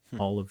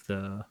all of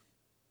the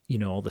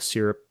all the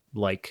syrup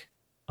like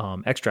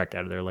extract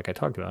out of there, like I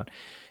talked about.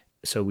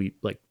 So we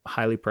like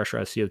highly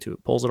pressurized CO2,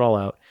 it pulls it all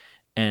out,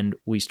 and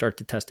we start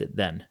to test it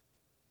then.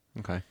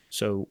 Okay.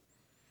 So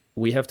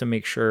we have to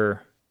make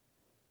sure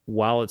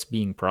while it's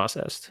being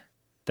processed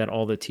that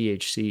all the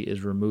THC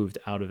is removed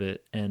out of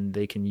it, and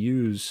they can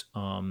use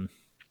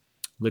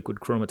liquid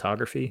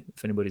chromatography.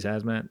 If anybody's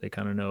hazmat, they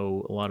kind of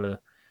know a lot of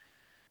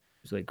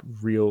like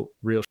real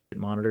shit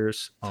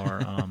monitors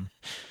are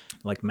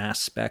like mass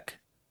spec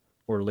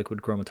or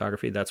liquid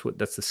chromatography.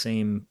 That's the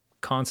same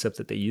concept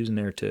that they use in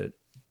there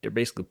they're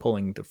basically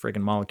pulling the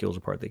friggin' molecules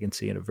apart. They can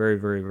see at a very,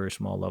 very, very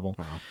small level.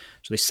 Wow.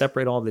 So they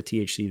separate all the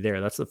THC there.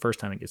 That's the first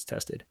time it gets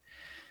tested.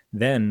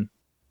 Then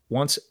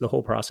once the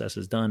whole process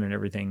is done and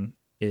everything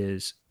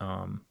is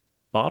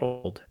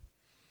bottled,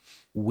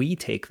 we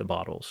take the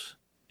bottles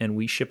and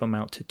we ship them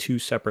out to 2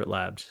 separate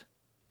labs.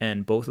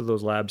 And both of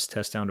those labs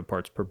test down to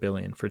parts per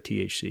billion for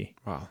THC.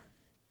 Wow.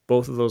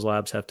 Both of those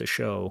labs have to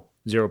show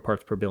 0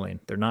 parts per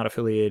billion. They're not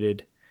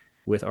affiliated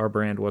with our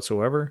brand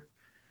whatsoever.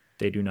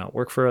 They do not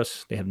work for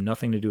us. They have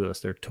nothing to do with us.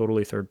 They're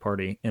totally third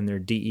party, and they're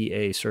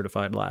DEA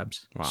certified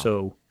labs. Wow.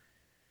 So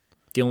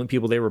the only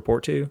people they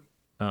report to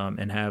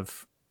and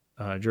have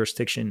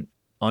jurisdiction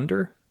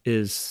under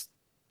is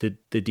the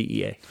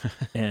DEA.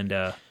 And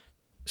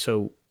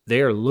so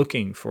they are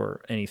looking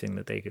for anything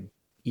that they could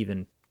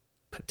even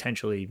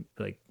potentially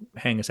like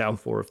hang us out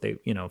for if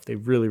they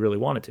really, really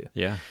wanted to.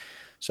 Yeah.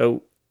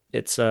 So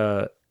it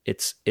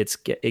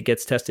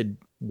gets tested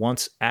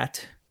once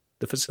at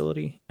the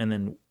facility and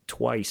then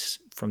twice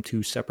from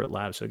 2 separate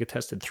labs. So it gets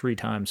tested 3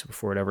 times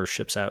before it ever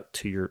ships out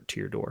to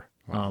your door.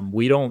 Wow.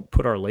 We don't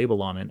put our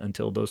label on it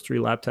until those 3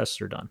 lab tests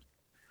are done.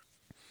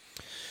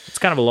 It's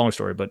kind of a long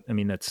story, but I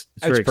mean, it's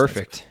very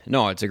perfect. extensive.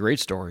 No, it's a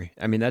great story.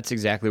 I mean, that's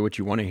exactly what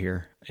you want to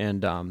hear.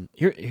 And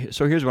here's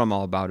what I'm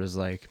all about is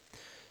like,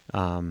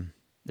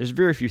 there's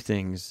very few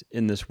things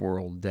in this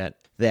world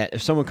that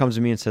if someone comes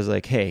to me and says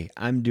like, hey,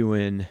 I'm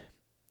doing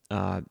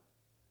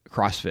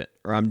CrossFit,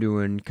 or I'm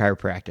doing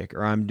chiropractic,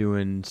 or I'm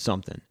doing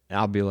something, and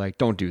I'll be like,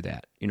 don't do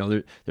that.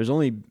 There's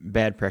only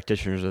bad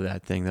practitioners of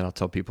that thing that I'll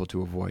tell people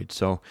to avoid.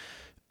 So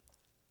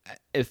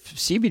if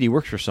CBD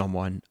works for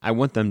someone, I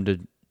want them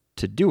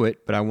to do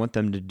it, but I want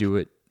them to do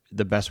it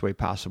the best way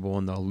possible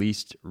and the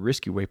least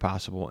risky way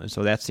possible. And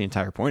so that's the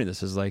entire point of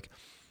this is like,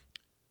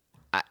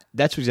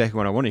 that's exactly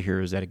what I want to hear,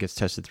 is that it gets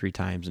tested 3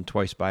 times and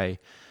twice by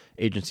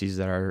agencies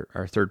that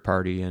are third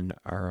party and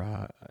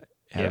are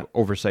have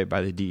oversight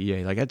by the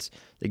DEA. Like that's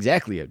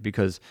exactly it,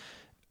 because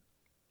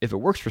if it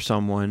works for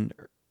someone,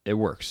 it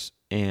works.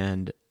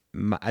 And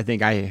I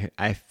think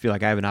I feel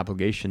like I have an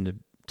obligation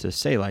to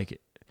say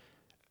like,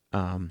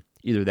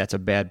 either that's a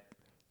bad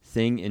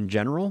thing in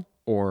general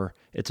or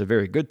it's a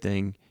very good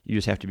thing. You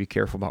just have to be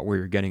careful about where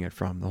you're getting it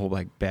from. The whole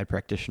like bad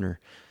practitioner,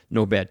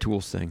 no bad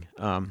tools thing.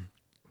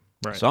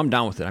 Right. So I'm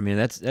down with it. I mean,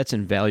 that's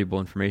invaluable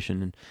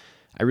information. And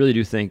I really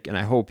do think, and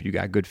I hope you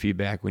got good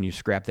feedback when you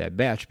scrapped that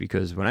batch,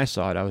 because when I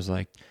saw it, I was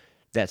like,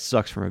 that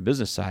sucks from a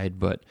business side.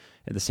 But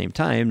at the same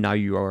time,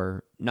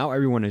 now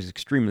everyone is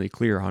extremely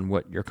clear on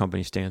what your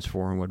company stands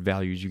for and what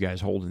values you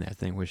guys hold in that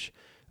thing, which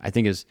I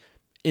think is,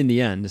 in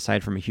the end,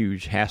 aside from a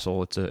huge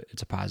hassle, it's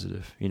a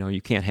positive.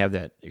 You can't have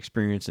that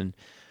experience, and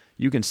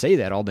you can say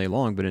that all day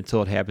long, but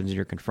until it happens and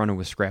you're confronted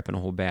with scrapping a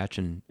whole batch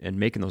and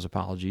making those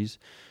apologies,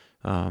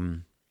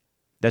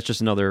 that's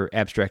just another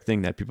abstract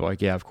thing that people are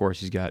like, yeah, of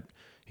course he's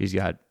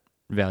got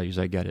values,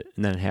 I get it.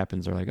 And then it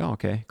happens, they're like, oh,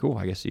 okay, cool.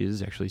 I guess he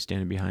is actually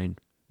standing behind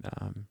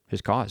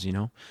his cause,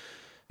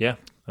 Yeah,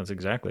 that's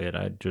exactly it.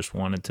 I just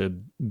wanted to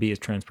be as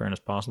transparent as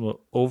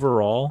possible.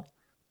 Overall,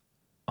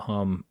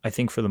 I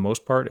think for the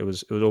most part, it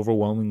was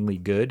overwhelmingly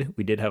good.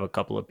 We did have a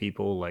couple of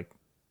people like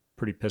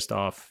pretty pissed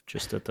off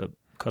just at the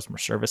customer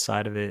service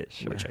side of it,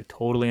 sure, which I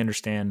totally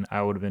understand.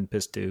 I would have been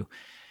pissed too.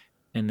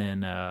 And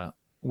then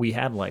we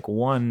had like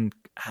one,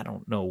 I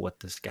don't know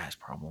what this guy's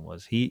problem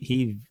was.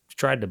 He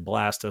tried to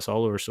blast us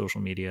all over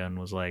social media and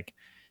was like,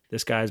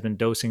 this guy's been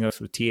dosing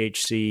us with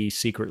THC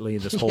secretly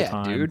this whole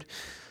time. Dude.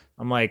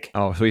 I'm like,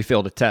 Oh, so he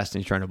failed a test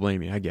and he's trying to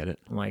blame you. I get it.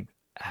 I'm like,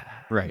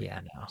 Right. yeah,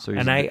 no. So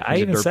And I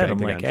even said, I'm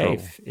like, hey,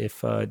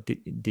 if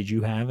did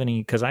you have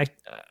any? Because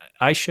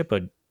I ship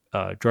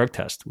a drug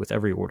test with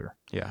every order.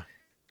 Yeah.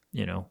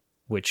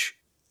 Which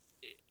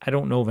I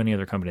don't know of any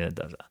other company that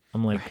does that.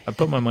 I'm like, I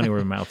put my money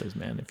where my mouth is,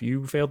 man. If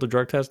you failed the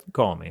drug test,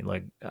 call me.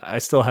 Like, I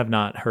still have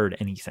not heard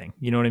anything.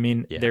 You know what I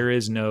mean? Yeah. There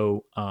is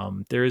no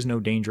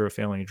danger of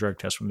failing a drug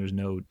test when there's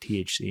no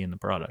THC in the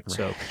product.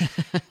 So,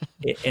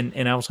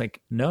 and I was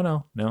like,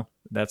 no.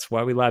 That's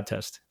why we lab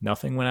test.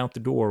 Nothing went out the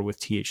door with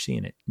THC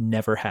in it.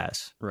 Never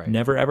has. Right.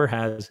 Never ever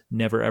has.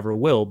 Never ever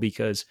will,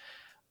 because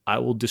I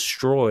will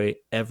destroy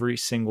every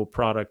single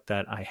product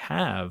that I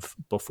have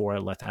before I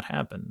let that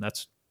happen.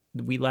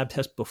 We lab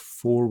test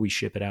before we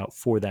ship it out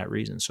for that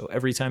reason. So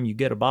every time you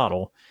get a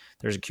bottle,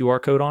 there's a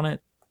QR code on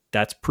it.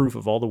 That's proof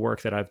of all the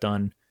work that I've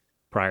done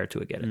prior to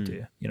it getting to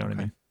you. You know what I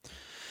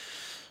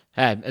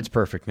mean? It's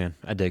perfect, man.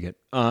 I dig it.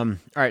 All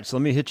right, so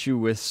let me hit you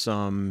with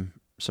some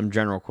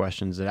general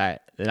questions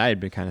that I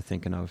had been kind of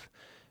thinking of.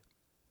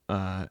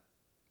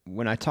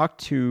 When I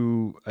talked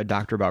to a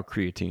doctor about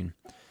creatine,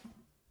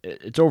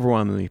 it's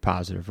overwhelmingly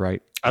positive,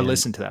 right? I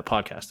listened to that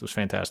podcast. It was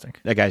fantastic.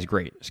 That guy's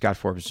great. Scott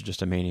Forbes is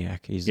just a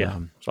maniac. He's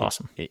it's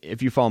awesome.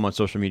 If you follow him on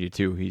social media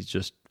too, he's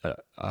just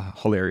a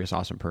hilarious,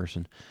 awesome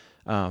person.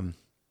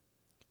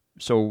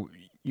 So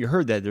you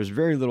heard that there's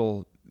very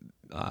little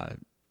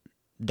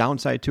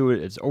downside to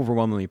it. It's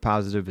overwhelmingly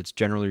positive. It's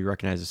generally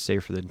recognized as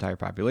safe for the entire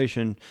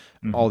population,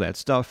 all that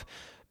stuff.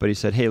 But he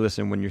said, hey,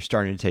 listen, when you're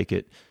starting to take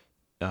it,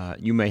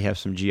 you may have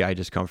some GI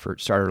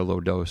discomfort. Start at a low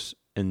dose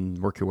and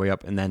work your way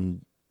up, and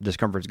then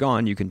discomfort's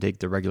gone. You can take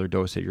the regular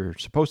dose that you're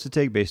supposed to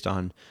take based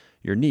on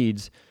your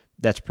needs.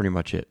 That's pretty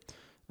much it.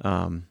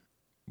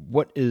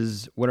 What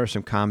are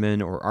some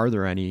common, or are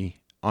there any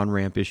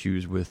on-ramp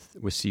issues with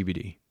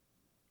CBD?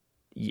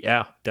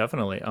 Yeah,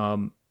 definitely.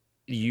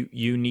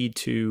 You need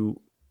to,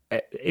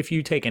 if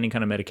you take any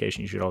kind of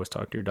medication, you should always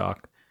talk to your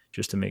doc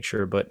just to make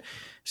sure. But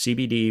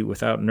CBD,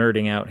 without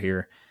nerding out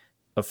here,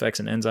 affects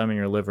an enzyme in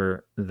your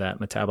liver that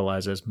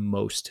metabolizes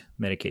most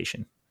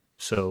medication.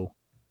 So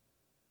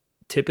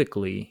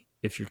typically,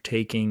 if you're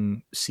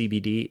taking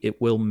CBD, it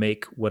will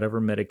make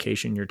whatever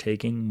medication you're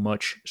taking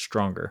much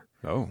stronger.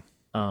 Oh.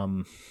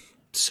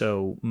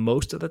 So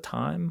most of the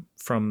time,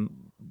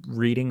 from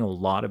reading a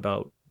lot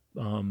about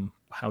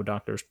how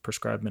doctors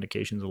prescribe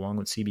medications along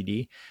with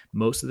CBD,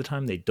 most of the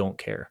time they don't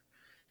care.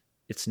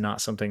 It's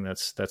not something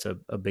that's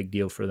a big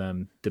deal for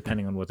them,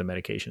 depending on what the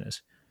medication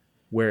is.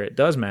 Where it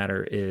does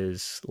matter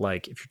is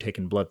like if you're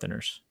taking blood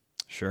thinners.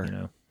 Sure.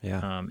 Yeah.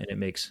 And it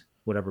makes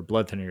whatever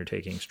blood thinner you're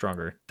taking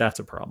stronger. That's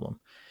a problem.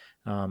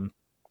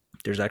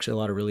 There's actually a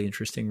lot of really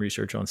interesting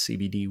research on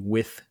CBD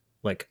with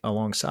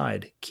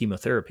alongside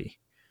chemotherapy,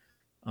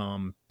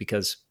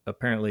 because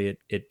apparently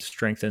it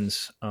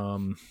strengthens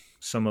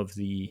some of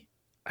the,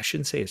 I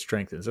shouldn't say it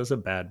strengthens, that's a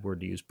bad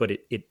word to use, but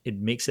it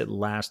makes it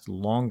last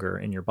longer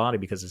in your body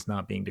because it's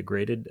not being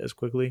degraded as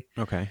quickly.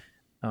 Okay.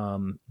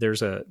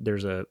 There's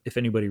a, if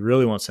anybody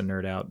really wants to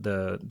nerd out,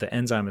 the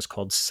enzyme is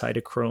called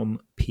cytochrome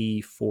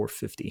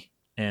P450.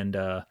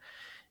 And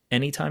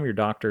anytime your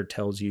doctor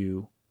tells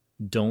you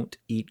don't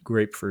eat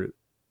grapefruit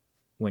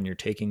when you're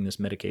taking this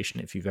medication,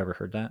 if you've ever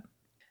heard that,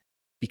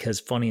 because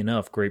funny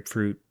enough,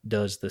 grapefruit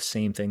does the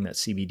same thing that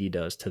CBD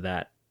does to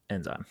that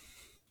enzyme.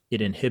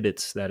 It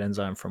inhibits that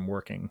enzyme from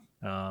working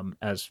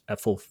as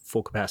at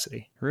full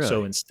capacity. Really?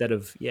 So instead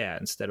of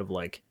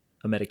like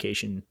a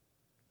medication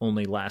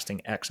only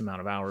lasting X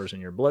amount of hours in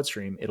your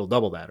bloodstream, it'll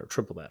double that or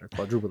triple that or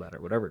quadruple that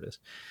or whatever it is.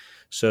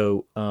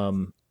 So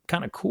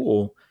kind of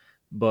cool,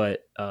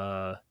 but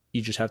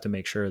you just have to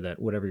make sure that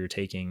whatever you're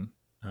taking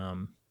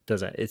does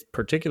that. It's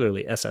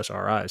particularly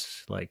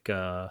SSRIs like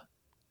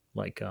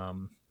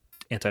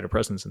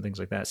antidepressants and things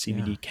like that.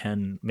 CBD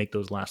can make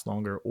those last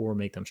longer or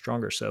make them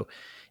stronger. So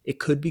it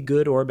could be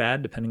good or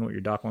bad depending on what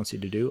your doc wants you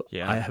to do.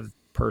 Yeah. I have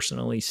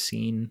personally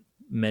seen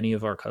many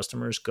of our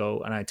customers go,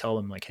 and I tell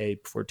them like, hey,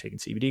 before taking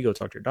CBD, go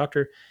talk to your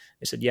doctor.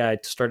 They said, yeah, I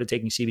started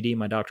taking CBD.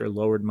 My doctor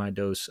lowered my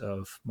dose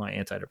of my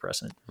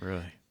antidepressant.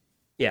 Really?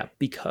 Yeah,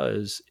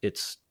 because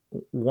it's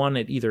one,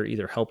 it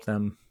either helped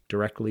them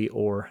directly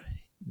or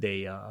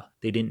they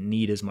didn't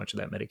need as much of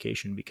that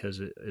medication because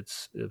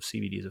it's of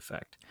CBD's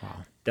effect. Wow.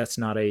 That's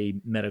not a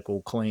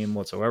medical claim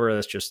whatsoever.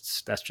 That's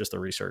just the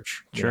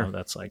research. Sure.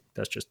 That's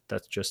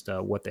just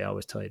what they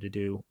always tell you to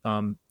do.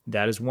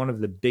 That is one of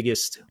the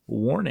biggest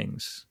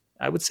warnings.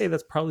 I would say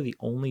that's probably the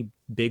only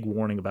big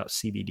warning about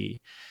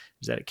CBD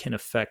is that it can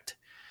affect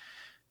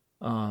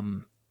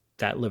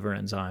that liver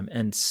enzyme.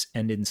 And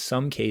in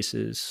some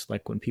cases,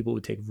 like when people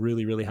would take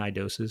really, really high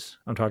doses,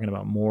 I'm talking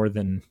about more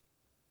than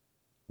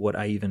what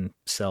I even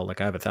sell.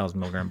 Like I have 1,000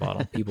 milligram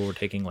bottle. People were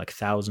taking like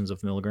thousands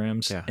of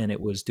milligrams, and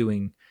it was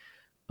doing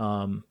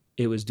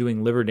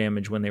liver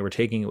damage when they were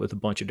taking it with a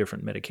bunch of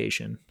different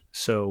medication.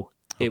 So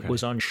it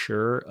was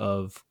unsure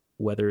of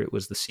whether it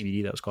was the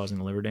CBD that was causing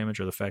the liver damage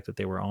or the fact that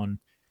they were on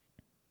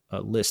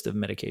a list of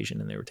medication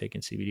and they were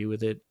taking CBD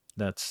with it.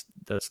 That's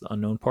the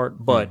unknown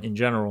part. But in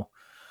general,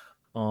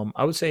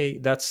 I would say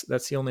that's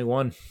the only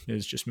one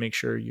is just make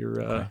sure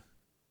you're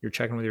you're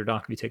checking with your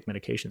doctor if you take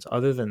medications.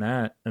 Other than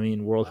that, I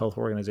mean, World Health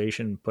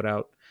Organization put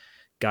out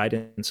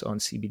guidance on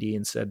CBD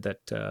and said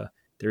that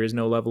there is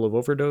no level of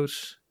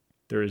overdose,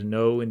 there is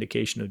no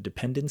indication of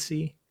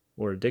dependency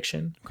or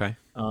addiction, Okay.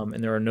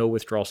 And there are no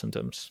withdrawal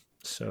symptoms.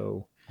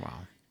 So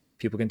Wow.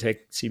 people can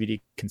take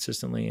CBD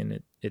consistently,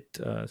 and it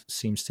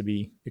seems to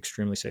be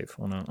extremely safe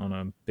on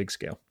a big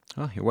scale.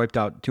 Oh, you wiped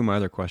out two of my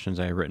other questions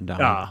I had written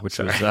down, which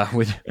sorry. was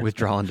with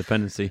withdrawal and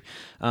dependency.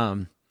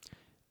 But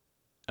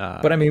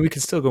I mean, we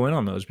could still go in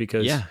on those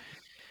because, Yeah.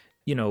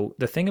 you know,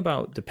 the thing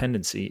about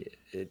dependency,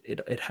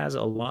 it has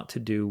a lot to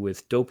do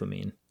with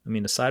dopamine. I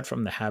mean, aside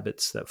from the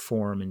habits that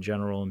form in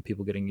general and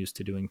people getting used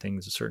to doing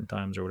things at certain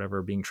times or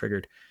whatever, being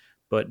triggered,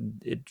 but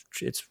it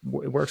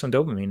works on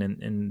dopamine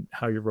and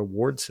how your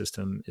reward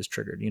system is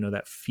triggered. You know,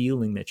 that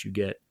feeling that you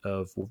get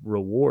of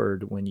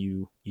reward when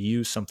you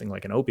use something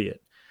like an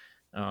opiate.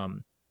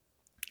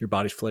 Your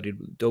body's flooded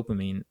with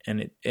dopamine,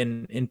 and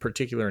in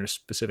particular in a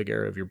specific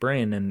area of your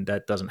brain, and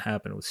that doesn't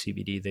happen with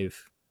CBD.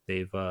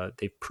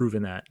 They've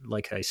proven that,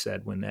 like I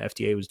said, when the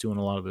FDA was doing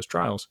a lot of those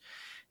trials,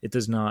 it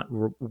does not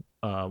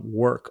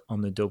work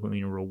on the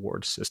dopamine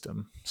reward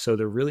system. So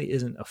there really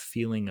isn't a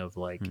feeling of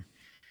like,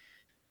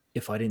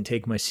 if I didn't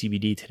take my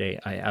CBD today,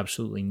 I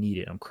absolutely need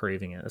it. I'm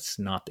craving it. That's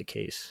not the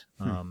case.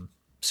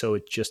 So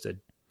it's just a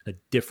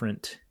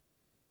different.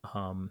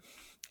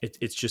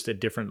 It's just a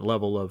different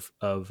level of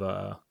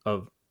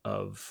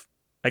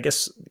I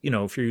guess, you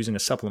know, if you're using a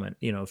supplement,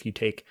 you know, if you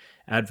take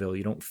Advil,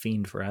 you don't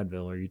fiend for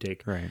Advil, or you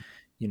take,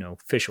 you know,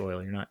 fish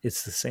oil, you're not,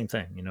 it's the same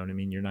thing. You know what I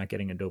mean? You're not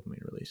getting a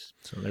dopamine release.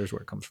 So there's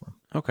where it comes from.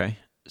 Okay.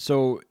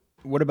 So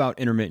what about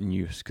intermittent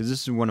use? Because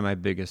this is one of my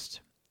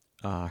biggest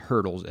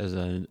hurdles as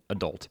an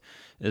adult,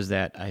 is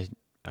that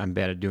I'm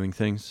bad at doing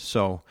things.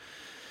 So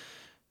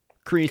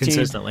creatine.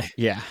 Consistently.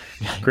 Yeah.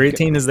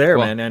 Creatine is there,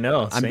 man. I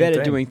know. I'm bad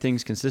at doing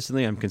things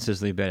consistently. I'm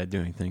consistently bad at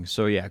doing things.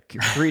 So yeah,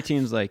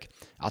 creatine's like,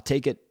 I'll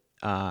take it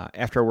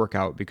after I work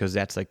out because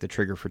that's like the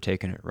trigger for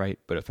taking it, right?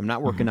 But if I'm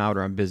not working out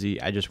or I'm busy,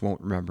 I just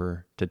won't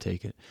remember to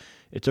take it.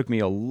 It took me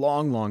a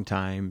long, long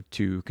time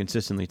to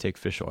consistently take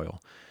fish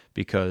oil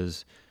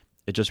because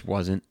it just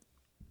wasn't,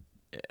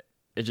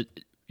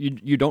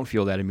 you don't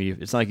feel that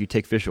immediately. It's not like you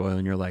take fish oil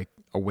and you're like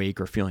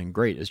awake or feeling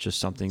great. It's just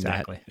something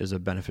that is a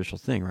beneficial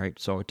thing, right?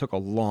 So it took a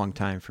long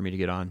time for me to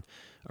get on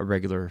a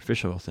regular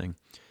fish oil thing.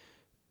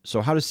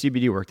 So how does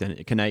CBD work then?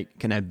 Can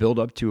I build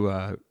up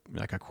to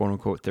like a quote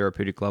unquote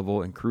therapeutic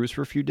level and cruise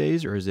for a few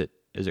days, or is it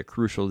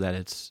crucial that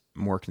it's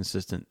more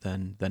consistent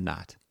than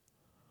not?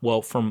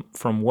 Well, from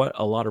what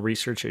a lot of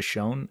research has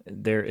shown,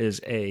 there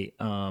is a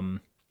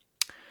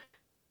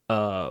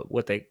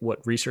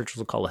what researchers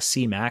will call a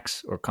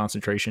Cmax, or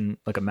concentration,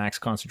 like a max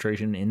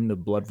concentration in the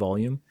blood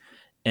volume,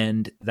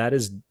 and that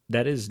is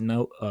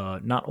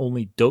not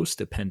only dose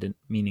dependent,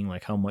 meaning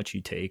like how much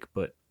you take,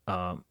 but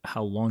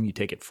how long you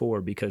take it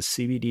for, because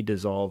CBD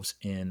dissolves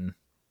in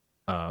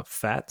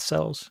fat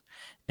cells,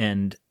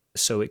 and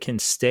so it can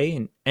stay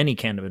in any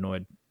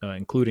cannabinoid,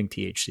 including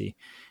THC.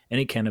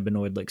 Any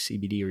cannabinoid like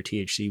CBD or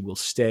THC will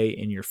stay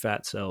in your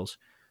fat cells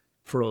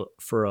for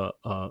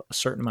a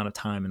certain amount of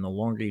time, and the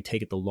longer you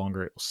take it, the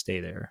longer it will stay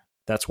there.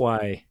 That's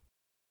why,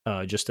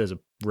 just as a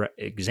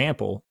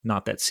example,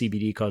 not that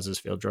CBD causes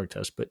failed drug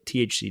tests, but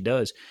THC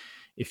does.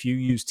 If you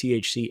use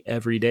THC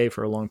every day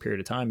for a long period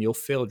of time, you'll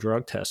fail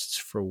drug tests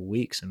for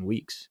weeks and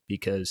weeks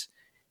because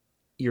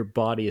your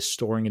body is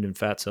storing it in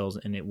fat cells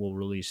and it will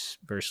release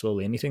very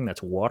slowly. Anything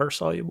that's water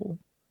soluble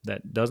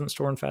that doesn't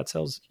store in fat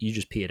cells, you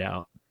just pee it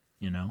out,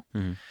 you know?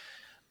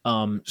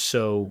 Mm-hmm.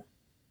 So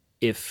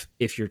if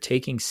you're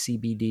taking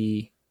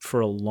CBD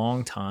for a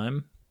long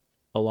time,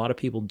 a lot of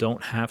people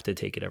don't have to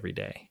take it every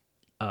day.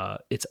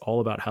 It's all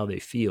about how they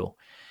feel.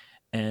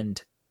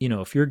 And, you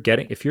know, if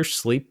your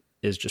sleep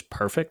is just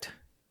perfect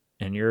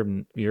and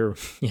you're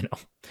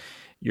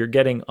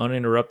getting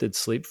uninterrupted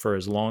sleep for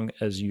as long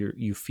as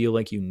you feel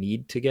like you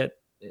need to get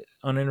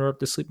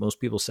uninterrupted sleep, most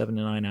people 7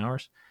 to 9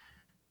 hours.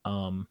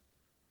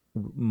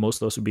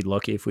 Most of us would be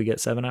lucky if we get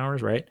 7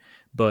 hours, right?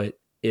 But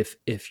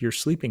if you're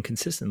sleeping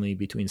consistently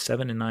between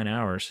 7 and 9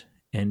 hours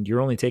and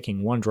you're only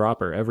taking one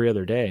dropper every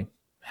other day,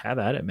 have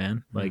at it,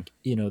 man. Like,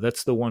 you know,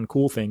 that's the one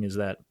cool thing, is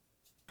that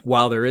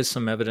while there is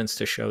some evidence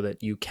to show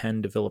that you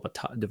can develop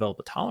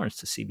a tolerance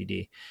to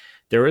CBD,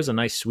 there is a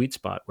nice sweet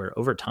spot where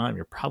over time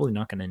you're probably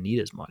not going to need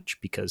as much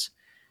because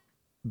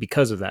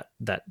of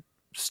that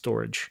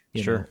storage,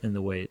 you know, and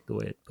the way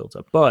it builds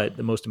up. But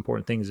the most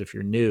important thing is, if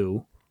you're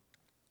new,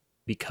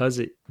 because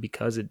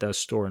it does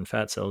store in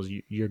fat cells,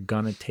 you're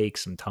gonna take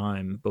some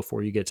time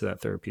before you get to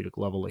that therapeutic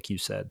level, like you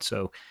said.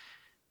 So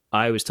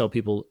I always tell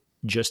people,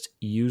 just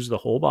use the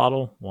whole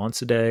bottle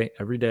once a day,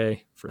 every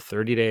day for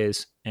 30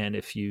 days. And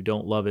if you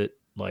don't love it,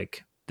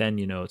 like, then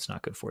you know it's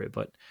not good for you.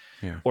 But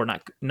or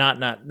not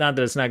that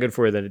it's not good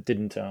for you, that it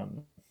didn't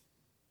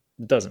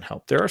doesn't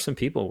help. There are some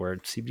people where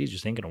CBD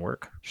just ain't gonna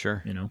work.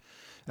 Sure. You know.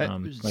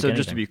 So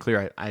just to be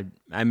clear,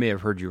 I may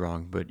have heard you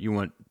wrong, but you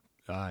want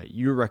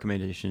your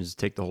recommendation is to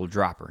take the whole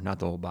dropper, not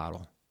the whole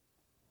bottle.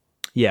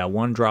 Yeah,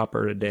 one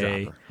dropper a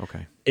day. Dropper.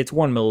 Okay. It's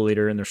 1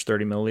 milliliter and there's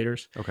 30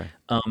 milliliters. Okay.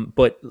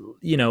 But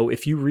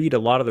if you read a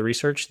lot of the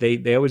research,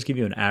 they always give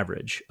you an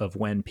average of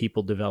when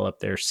people develop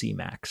their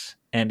Cmax,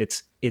 and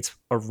it's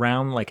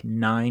around like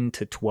 9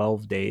 to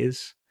 12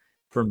 days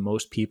for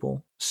most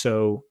people.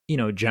 So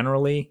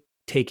generally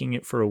taking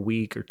it for a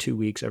week or 2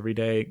 weeks every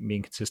day,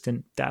 being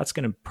consistent, that's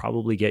going to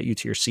probably get you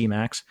to your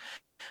Cmax.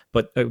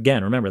 But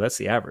again, remember, that's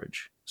the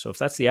average. So if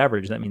that's the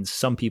average, that means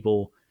some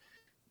people,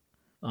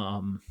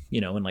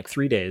 in like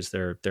 3 days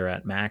they're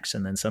at max,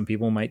 and then some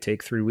people might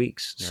take 3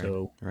 weeks. Right,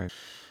 so right.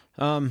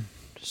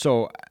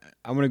 So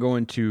I'm going to go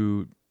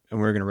into, and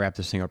we're going to wrap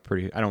this thing up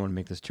I don't want to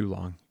make this too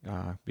long,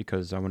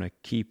 because I want to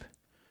keep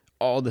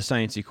all the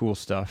sciencey cool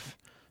stuff.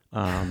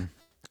 And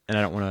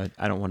I don't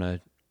want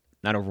to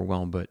not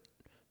overwhelm, but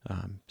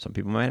some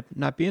people might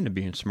not be into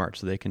being smart,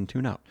 so they can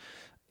tune out.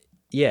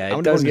 Yeah,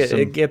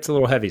 it gets a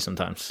little heavy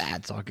sometimes.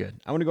 That's all good.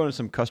 I want to go into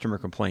some customer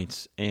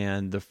complaints,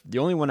 and the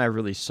only one I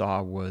really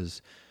saw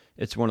was,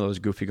 it's one of those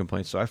goofy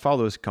complaints. So I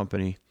follow this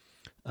company.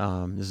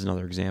 This is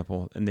another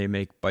example, and they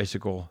make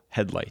bicycle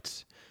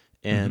headlights.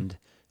 And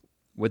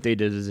what they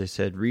did is they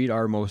said, read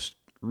our most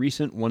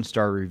recent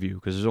 1-star review,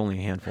 because there's only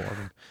a handful of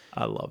them.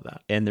 I love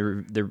that. And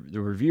the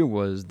review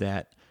was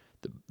that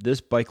this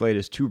bike light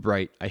is too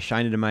bright. I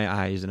shined it in my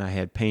eyes, and I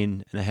had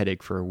pain and a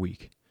headache for a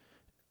week.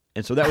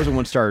 And so that was a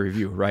 1-star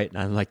review, right?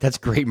 And I'm like, that's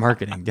great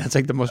marketing. That's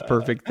like the most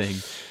perfect thing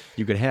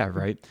you could have,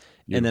 right?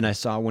 Yeah. And then I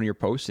saw one of your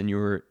posts, and you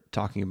were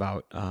talking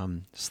about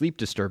sleep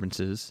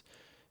disturbances.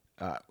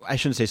 I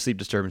shouldn't say sleep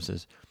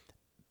disturbances.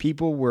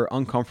 People were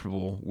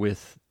uncomfortable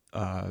with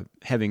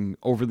having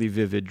overly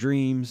vivid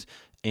dreams,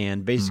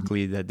 and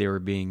basically that they were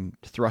being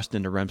thrust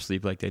into REM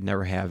sleep like they'd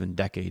never have in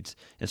decades.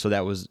 And so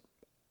that was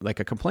like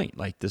a complaint,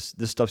 like this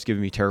stuff's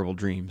giving me terrible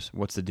dreams.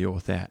 What's the deal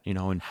with that? And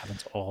it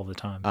happens all the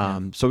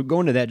time. So go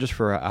into that just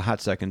for a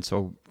hot second.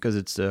 So, because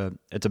it's a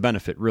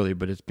benefit really,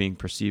 but it's being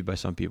perceived by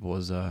some people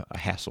as a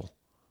hassle.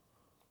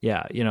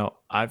 Yeah.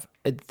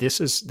 This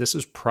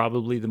is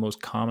probably the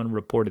most common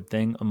reported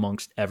thing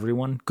amongst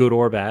everyone, good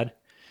or bad,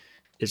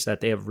 is that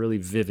they have really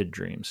vivid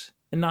dreams.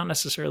 And not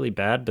necessarily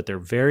bad, but they're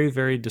very,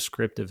 very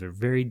descriptive. They're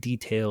very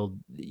detailed.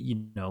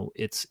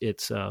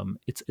 It's a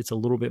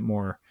little bit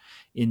more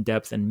in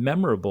depth and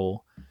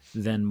memorable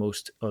than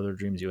most other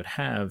dreams you would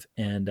have.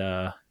 And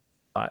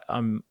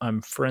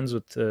I'm friends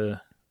with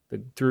through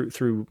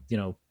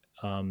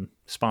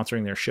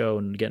sponsoring their show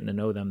and getting to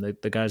know them.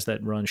 The guys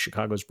that run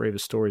Chicago's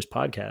Bravest Stories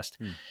podcast,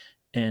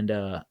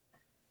 and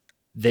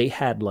they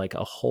had like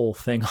a whole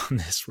thing on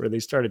this where they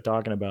started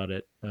talking about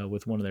it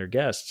with one of their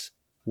guests,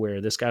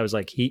 where this guy was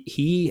like,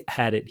 he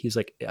had it. He's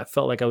like, I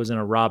felt like I was in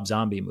a Rob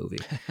Zombie movie.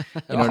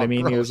 You know what I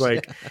mean? Gross.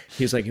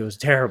 He was like, it was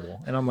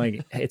terrible. And I'm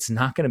like, it's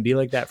not going to be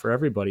like that for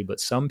everybody, but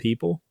some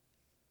people,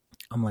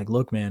 I'm like,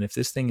 look, man, if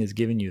this thing is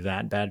giving you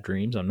that bad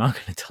dreams, I'm not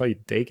going to tell you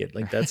to take it.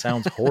 Like, that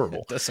sounds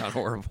horrible. That sounds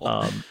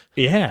horrible.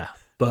 Yeah.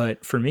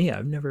 But for me,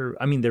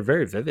 they're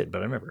very vivid,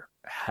 but I've never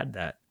had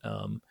that.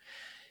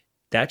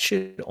 That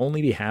should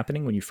only be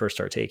happening when you first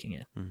start taking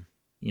it.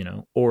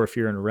 Or if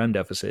you're in a REM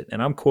deficit. And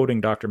I'm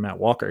quoting Dr. Matt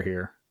Walker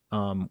here,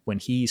 when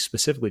he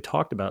specifically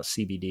talked about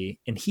CBD,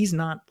 and he's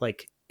not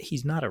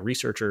a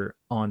researcher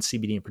on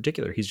CBD in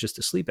particular. He's just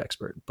a sleep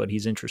expert, but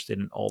he's interested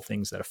in all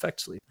things that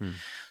affect sleep.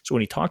 So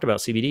when he talked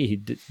about CBD, he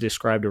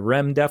described a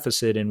REM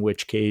deficit in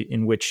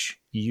which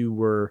you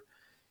were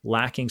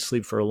lacking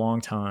sleep for a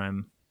long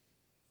time.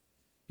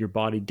 Your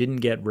body didn't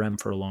get REM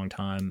for a long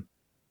time.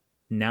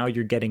 Now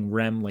you're getting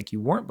REM like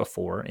you weren't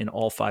before in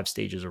all 5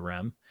 stages of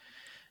REM.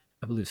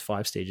 I believe it's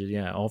 5 stages.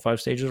 Yeah, all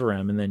 5 stages of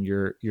REM, and then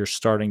you're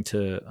starting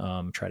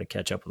to try to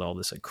catch up with all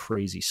this like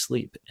crazy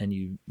sleep,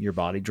 and your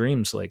body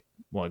dreams like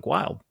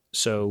wild.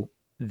 So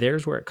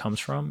there's where it comes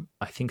from.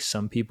 I think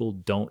some people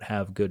don't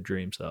have good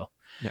dreams though.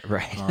 Yeah,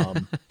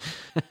 right.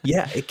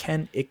 Yeah, it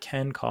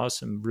can cause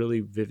some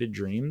really vivid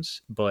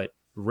dreams, but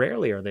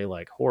rarely are they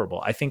like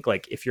horrible. I think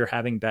like if you're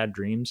having bad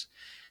dreams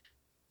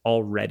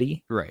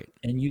already, right,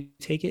 and you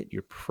take it,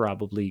 you're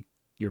probably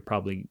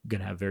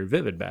gonna have very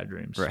vivid bad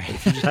dreams. Right. But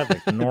if you just have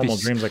like normal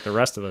dreams like the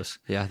rest of us,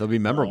 yeah, they'll be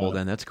memorable.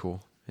 Then that's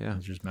cool. Yeah,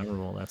 it's just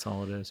memorable. That's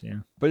all it is. Yeah.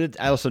 But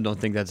I also don't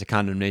think that's a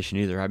condemnation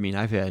either. I mean,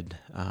 I've had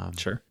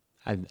sure.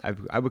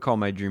 I would call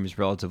my dreams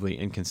relatively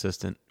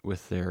inconsistent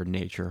with their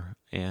nature,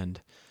 and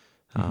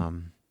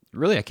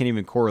really I can't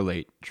even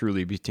correlate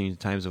truly between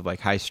times of like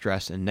high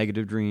stress and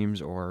negative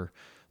dreams, or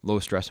low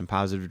stress and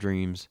positive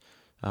dreams.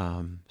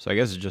 So I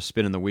guess it's just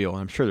spinning the wheel.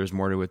 I'm sure there's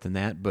more to it than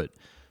that, but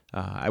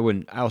I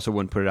also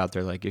wouldn't put it out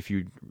there like if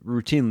you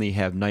routinely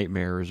have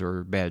nightmares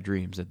or bad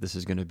dreams that this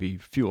is going to be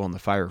fuel on the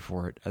fire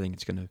for it. I think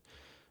it's going to,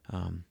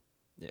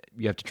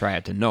 you have to try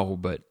it to know,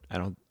 but I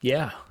don't.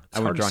 Yeah, I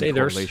wouldn't draw any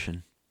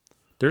correlation.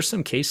 There's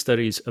some case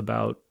studies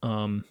about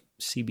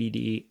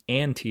CBD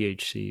and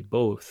THC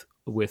both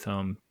with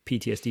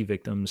PTSD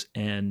victims,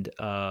 and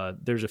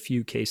there's a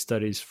few case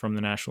studies from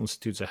the National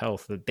Institutes of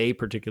Health that they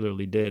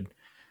particularly did.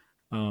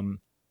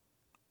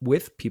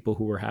 With people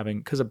who were having,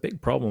 because a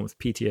big problem with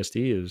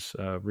PTSD is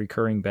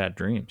recurring bad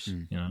dreams,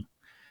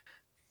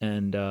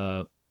 and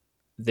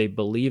they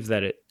believe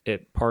that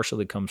it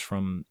partially comes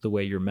from the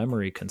way your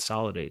memory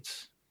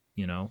consolidates,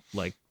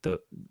 like the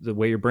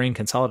way your brain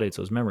consolidates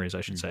those memories,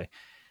 I should say.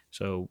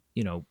 So,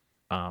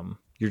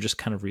 you're just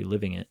kind of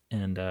reliving it.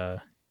 And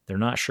they're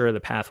not sure of the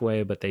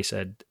pathway, but they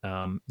said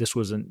this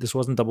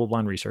wasn't double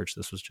blind research.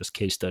 This was just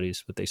case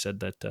studies. But they said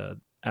that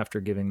after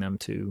giving them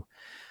to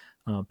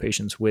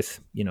patients with,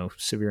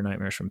 severe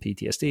nightmares from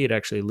PTSD, it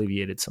actually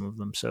alleviated some of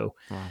them. So,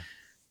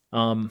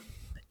 Wow.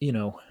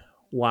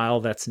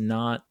 While that's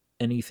not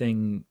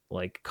anything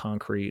like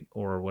concrete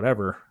or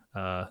whatever,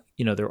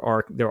 there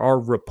are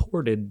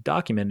reported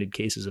documented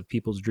cases of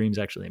people's dreams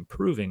actually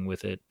improving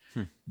with it,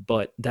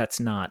 but that's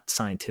not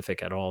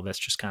scientific at all. That's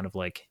just kind of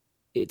like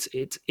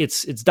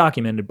it's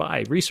documented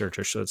by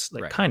researchers, so it's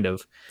like Right. kind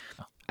of.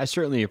 I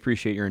certainly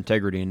appreciate your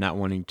integrity and not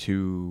wanting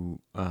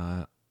to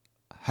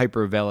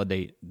hyper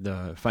validate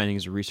the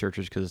findings of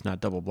researchers because it's not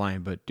double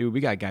blind. But dude,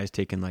 we got guys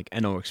taking like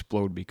NO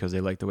Explode because they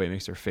like the way it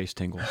makes their face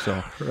tingle.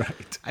 So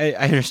Right. I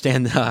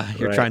understand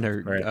you're Right, trying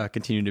to right.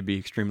 continue to be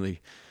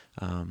extremely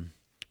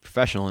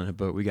professional in it,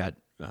 but we got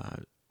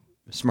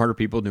smarter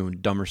people doing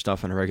dumber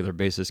stuff on a regular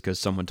basis because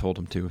someone told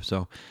them to.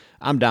 So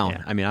I'm down.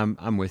 Yeah. I mean,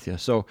 I'm with you.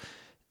 So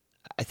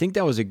I think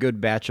that was a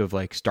good batch of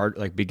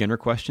like beginner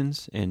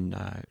questions, and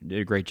did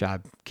a great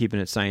job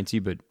keeping it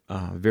sciencey, but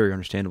very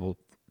understandable.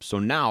 So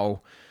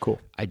now,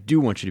 Cool. I do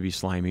want you to be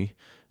slimy.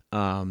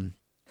 Go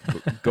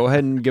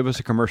ahead and give us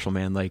a commercial,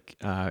 man. Like,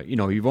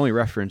 you've only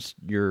referenced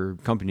your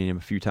company name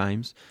a few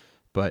times,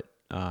 but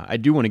I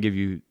do want to give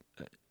you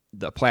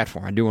the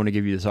platform. I do want to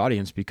give you this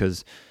audience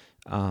because,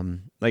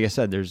 like I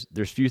said,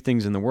 there's few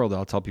things in the world that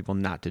I'll tell people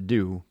not to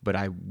do, but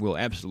I will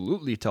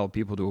absolutely tell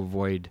people to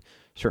avoid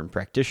certain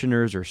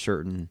practitioners or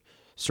certain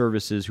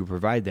services who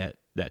provide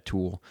that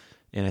tool.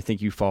 And I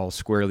think you fall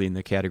squarely in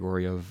the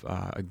category of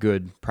a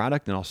good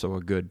product and also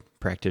a good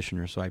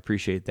practitioner. So I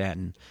appreciate that.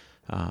 And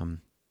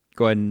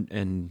go ahead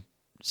and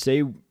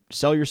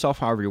sell yourself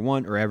however you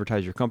want or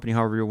advertise your company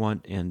however you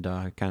want, and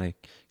kind of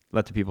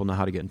let the people know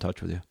how to get in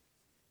touch with you.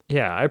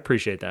 Yeah, I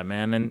appreciate that,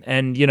 man.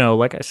 And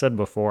like I said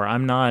before,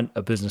 I'm not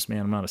a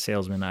businessman. I'm not a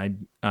salesman.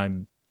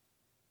 I'm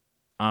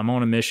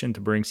on a mission to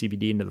bring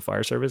CBD into the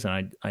fire service,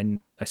 and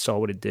I saw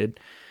what it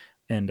did,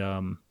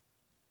 and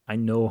I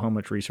know how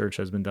much research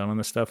has been done on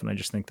this stuff, and I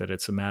just think that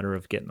it's a matter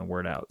of getting the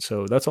word out.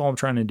 So that's all I'm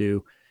trying to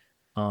do.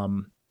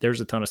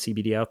 There's a ton of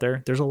CBD out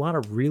there. There's a lot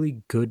of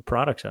really good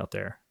products out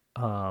there.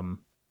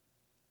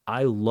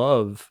 I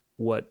love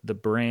what the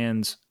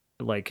brands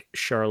like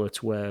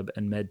Charlotte's Web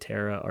and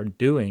Medterra are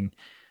doing,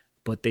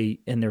 but they're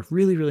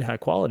really, really high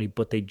quality,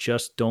 but they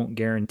just don't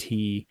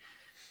guarantee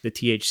the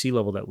THC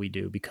level that we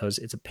do because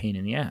it's a pain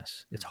in the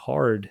ass. It's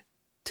hard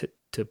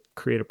to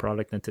create a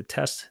product and to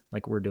test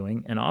like we're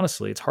doing. And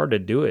honestly, it's hard to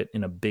do it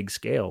in a big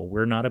scale.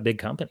 We're not a big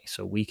company,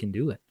 so we can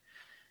do it.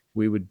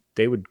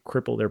 They would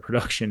cripple their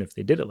production if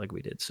they did it like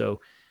we did.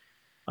 So,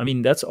 I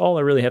mean, that's all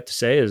I really have to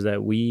say is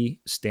that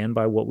we stand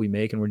by what we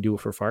make and we do it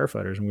for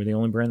firefighters, and we're the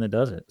only brand that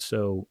does it.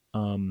 So,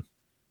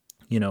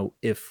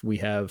 if we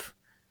have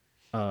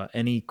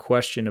any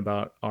question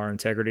about our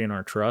integrity and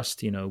our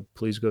trust,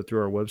 please go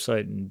through our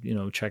website and,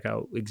 check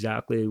out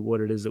exactly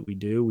what it is that we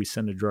do. We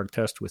send a drug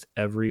test with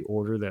every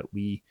order that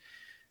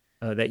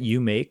that you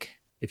make.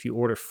 If you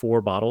order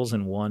 4 bottles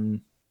in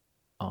one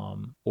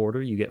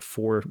order, you get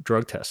 4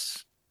 drug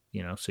tests,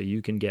 so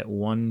you can get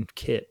 1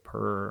 kit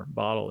per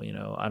bottle.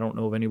 I don't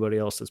know of anybody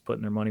else that's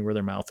putting their money where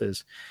their mouth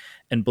is.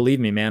 And believe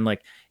me, man,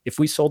 like if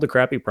we sold a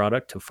crappy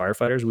product to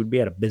firefighters, we'd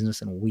be out of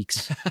business in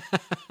weeks.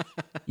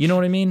 You know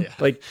what I mean? Yeah.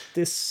 Like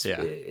this, Yeah.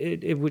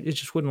 it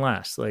just wouldn't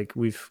last. Like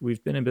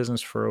we've been in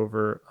business for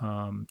over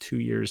 2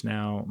 years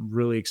now. I'm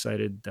really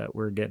excited that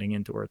we're getting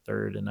into our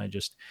 3rd. And I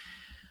just,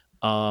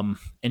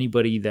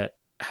 anybody that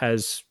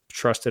has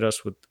trusted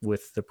us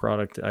with the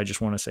product, I just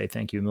want to say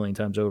thank you a million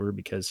times over,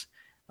 because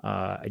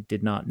I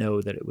did not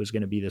know that it was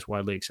going to be this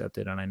widely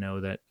accepted. And I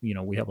know that,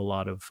 we have a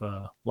lot of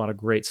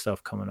great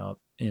stuff coming up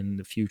in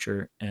the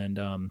future. And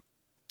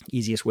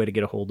easiest way to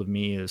get a hold of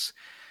me is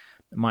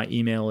my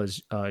email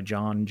is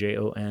John,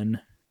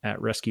 Jon, at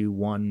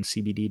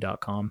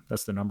rescue1cbd.com.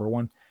 That's the number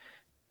 1.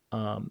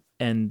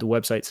 And the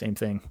website, same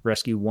thing,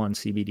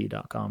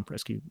 rescue1cbd.com,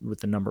 rescue with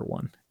the number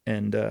 1.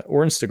 And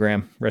or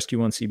Instagram,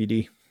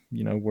 rescue1cbd.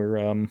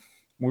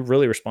 We're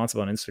really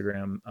responsive on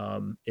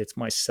Instagram. It's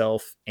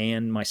myself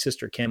and my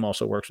sister Kim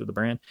also works with the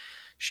brand.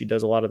 She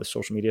does a lot of the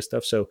social media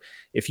stuff. So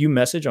if you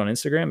message on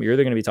Instagram, you're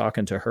either going to be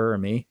talking to her or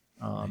me.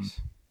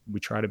 Nice. We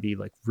try to be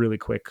like really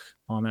quick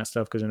on that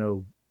stuff, because I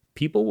know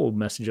people will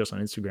message us on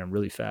Instagram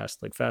really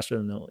fast, like faster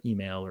than they'll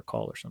email or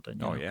call or something.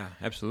 Oh, yeah,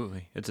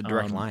 absolutely. It's a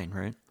direct line,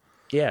 right?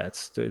 Yeah,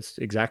 it's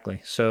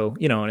exactly. So,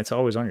 and it's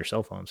always on your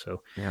cell phone.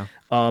 So,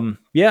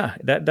 Yeah.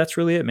 that's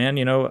really it, man.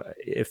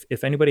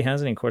 If anybody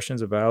has any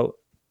questions about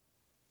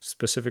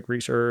specific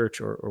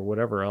research or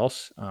whatever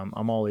else,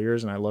 I'm all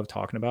ears, and I love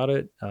talking about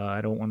it. I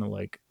don't want to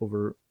like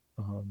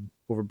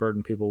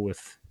overburden people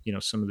with,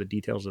 some of the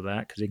details of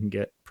that, because it can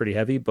get pretty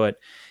heavy. But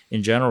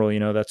in general,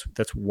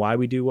 that's why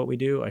we do what we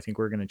do. I think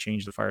we're going to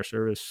change the fire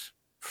service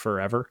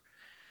forever.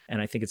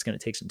 And I think it's going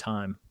to take some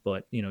time,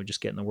 but just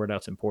getting the word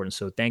out is important.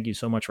 So thank you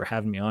so much for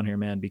having me on here,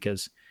 man,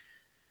 because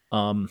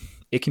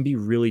it can be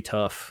really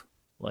tough,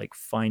 like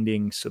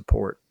finding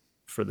support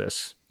for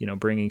this,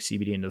 bringing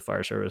CBD into the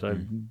fire service.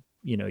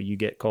 You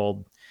get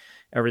called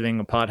everything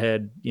a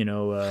pothead, you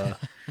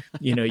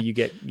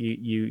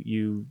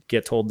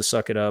get told to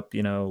suck it up,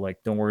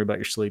 like don't worry about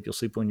your sleep. You'll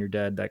sleep when you're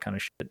dead, that kind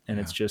of shit. And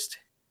it's just,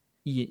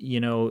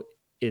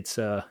 it's,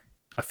 I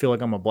feel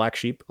like I'm a black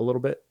sheep a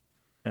little bit.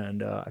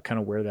 And I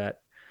kind of wear that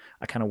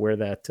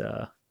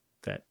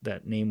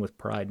name with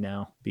pride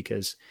now,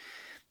 because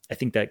I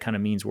think that kind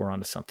of means we're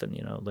onto something,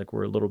 like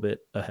we're a little bit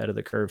ahead of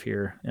the curve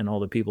here, and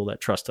all the people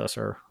that trust us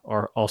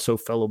are also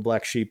fellow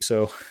black sheep.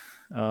 So,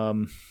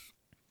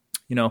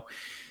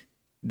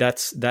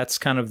 that's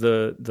kind of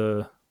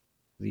the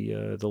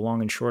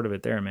long and short of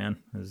it there, man,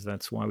 is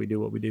that's why we do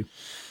what we do.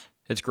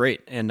 It's great.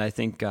 And I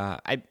think,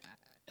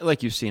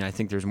 like you've seen, I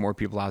think there's more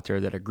people out there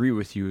that agree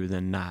with you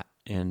than not.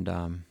 And,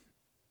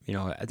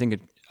 I think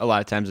a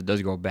lot of times it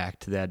does go back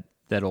to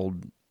that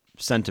old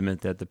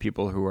sentiment that the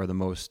people who are the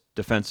most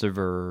defensive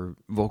or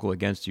vocal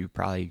against you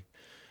probably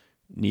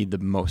need the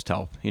most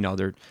help.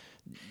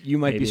 You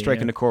might be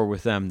striking a chord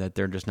with them that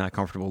they're just not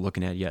comfortable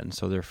looking at yet, and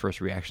so their first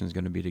reaction is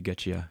going to be to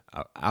get you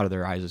out of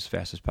their eyes as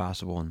fast as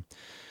possible. And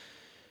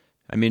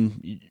I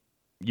mean,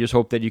 you just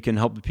hope that you can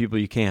help the people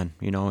you can,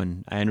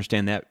 and I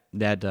understand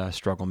that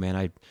struggle, man.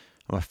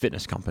 I'm a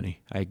fitness company.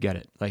 I get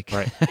it. Like,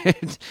 right.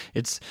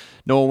 it's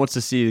no one wants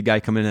to see the guy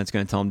come in that's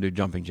going to tell them to do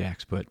jumping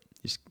jacks, but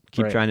just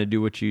keep trying to do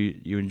what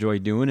you enjoy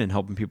doing and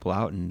helping people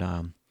out. And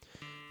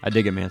I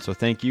dig it, man. So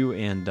thank you.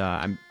 And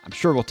I'm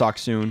sure we'll talk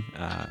soon.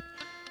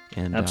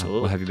 And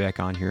Absolutely. We'll have you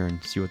back on here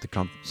and see what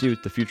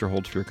the future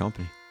holds for your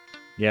company.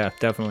 Yeah,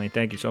 definitely.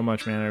 Thank you so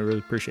much, man. I really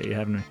appreciate you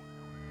having me.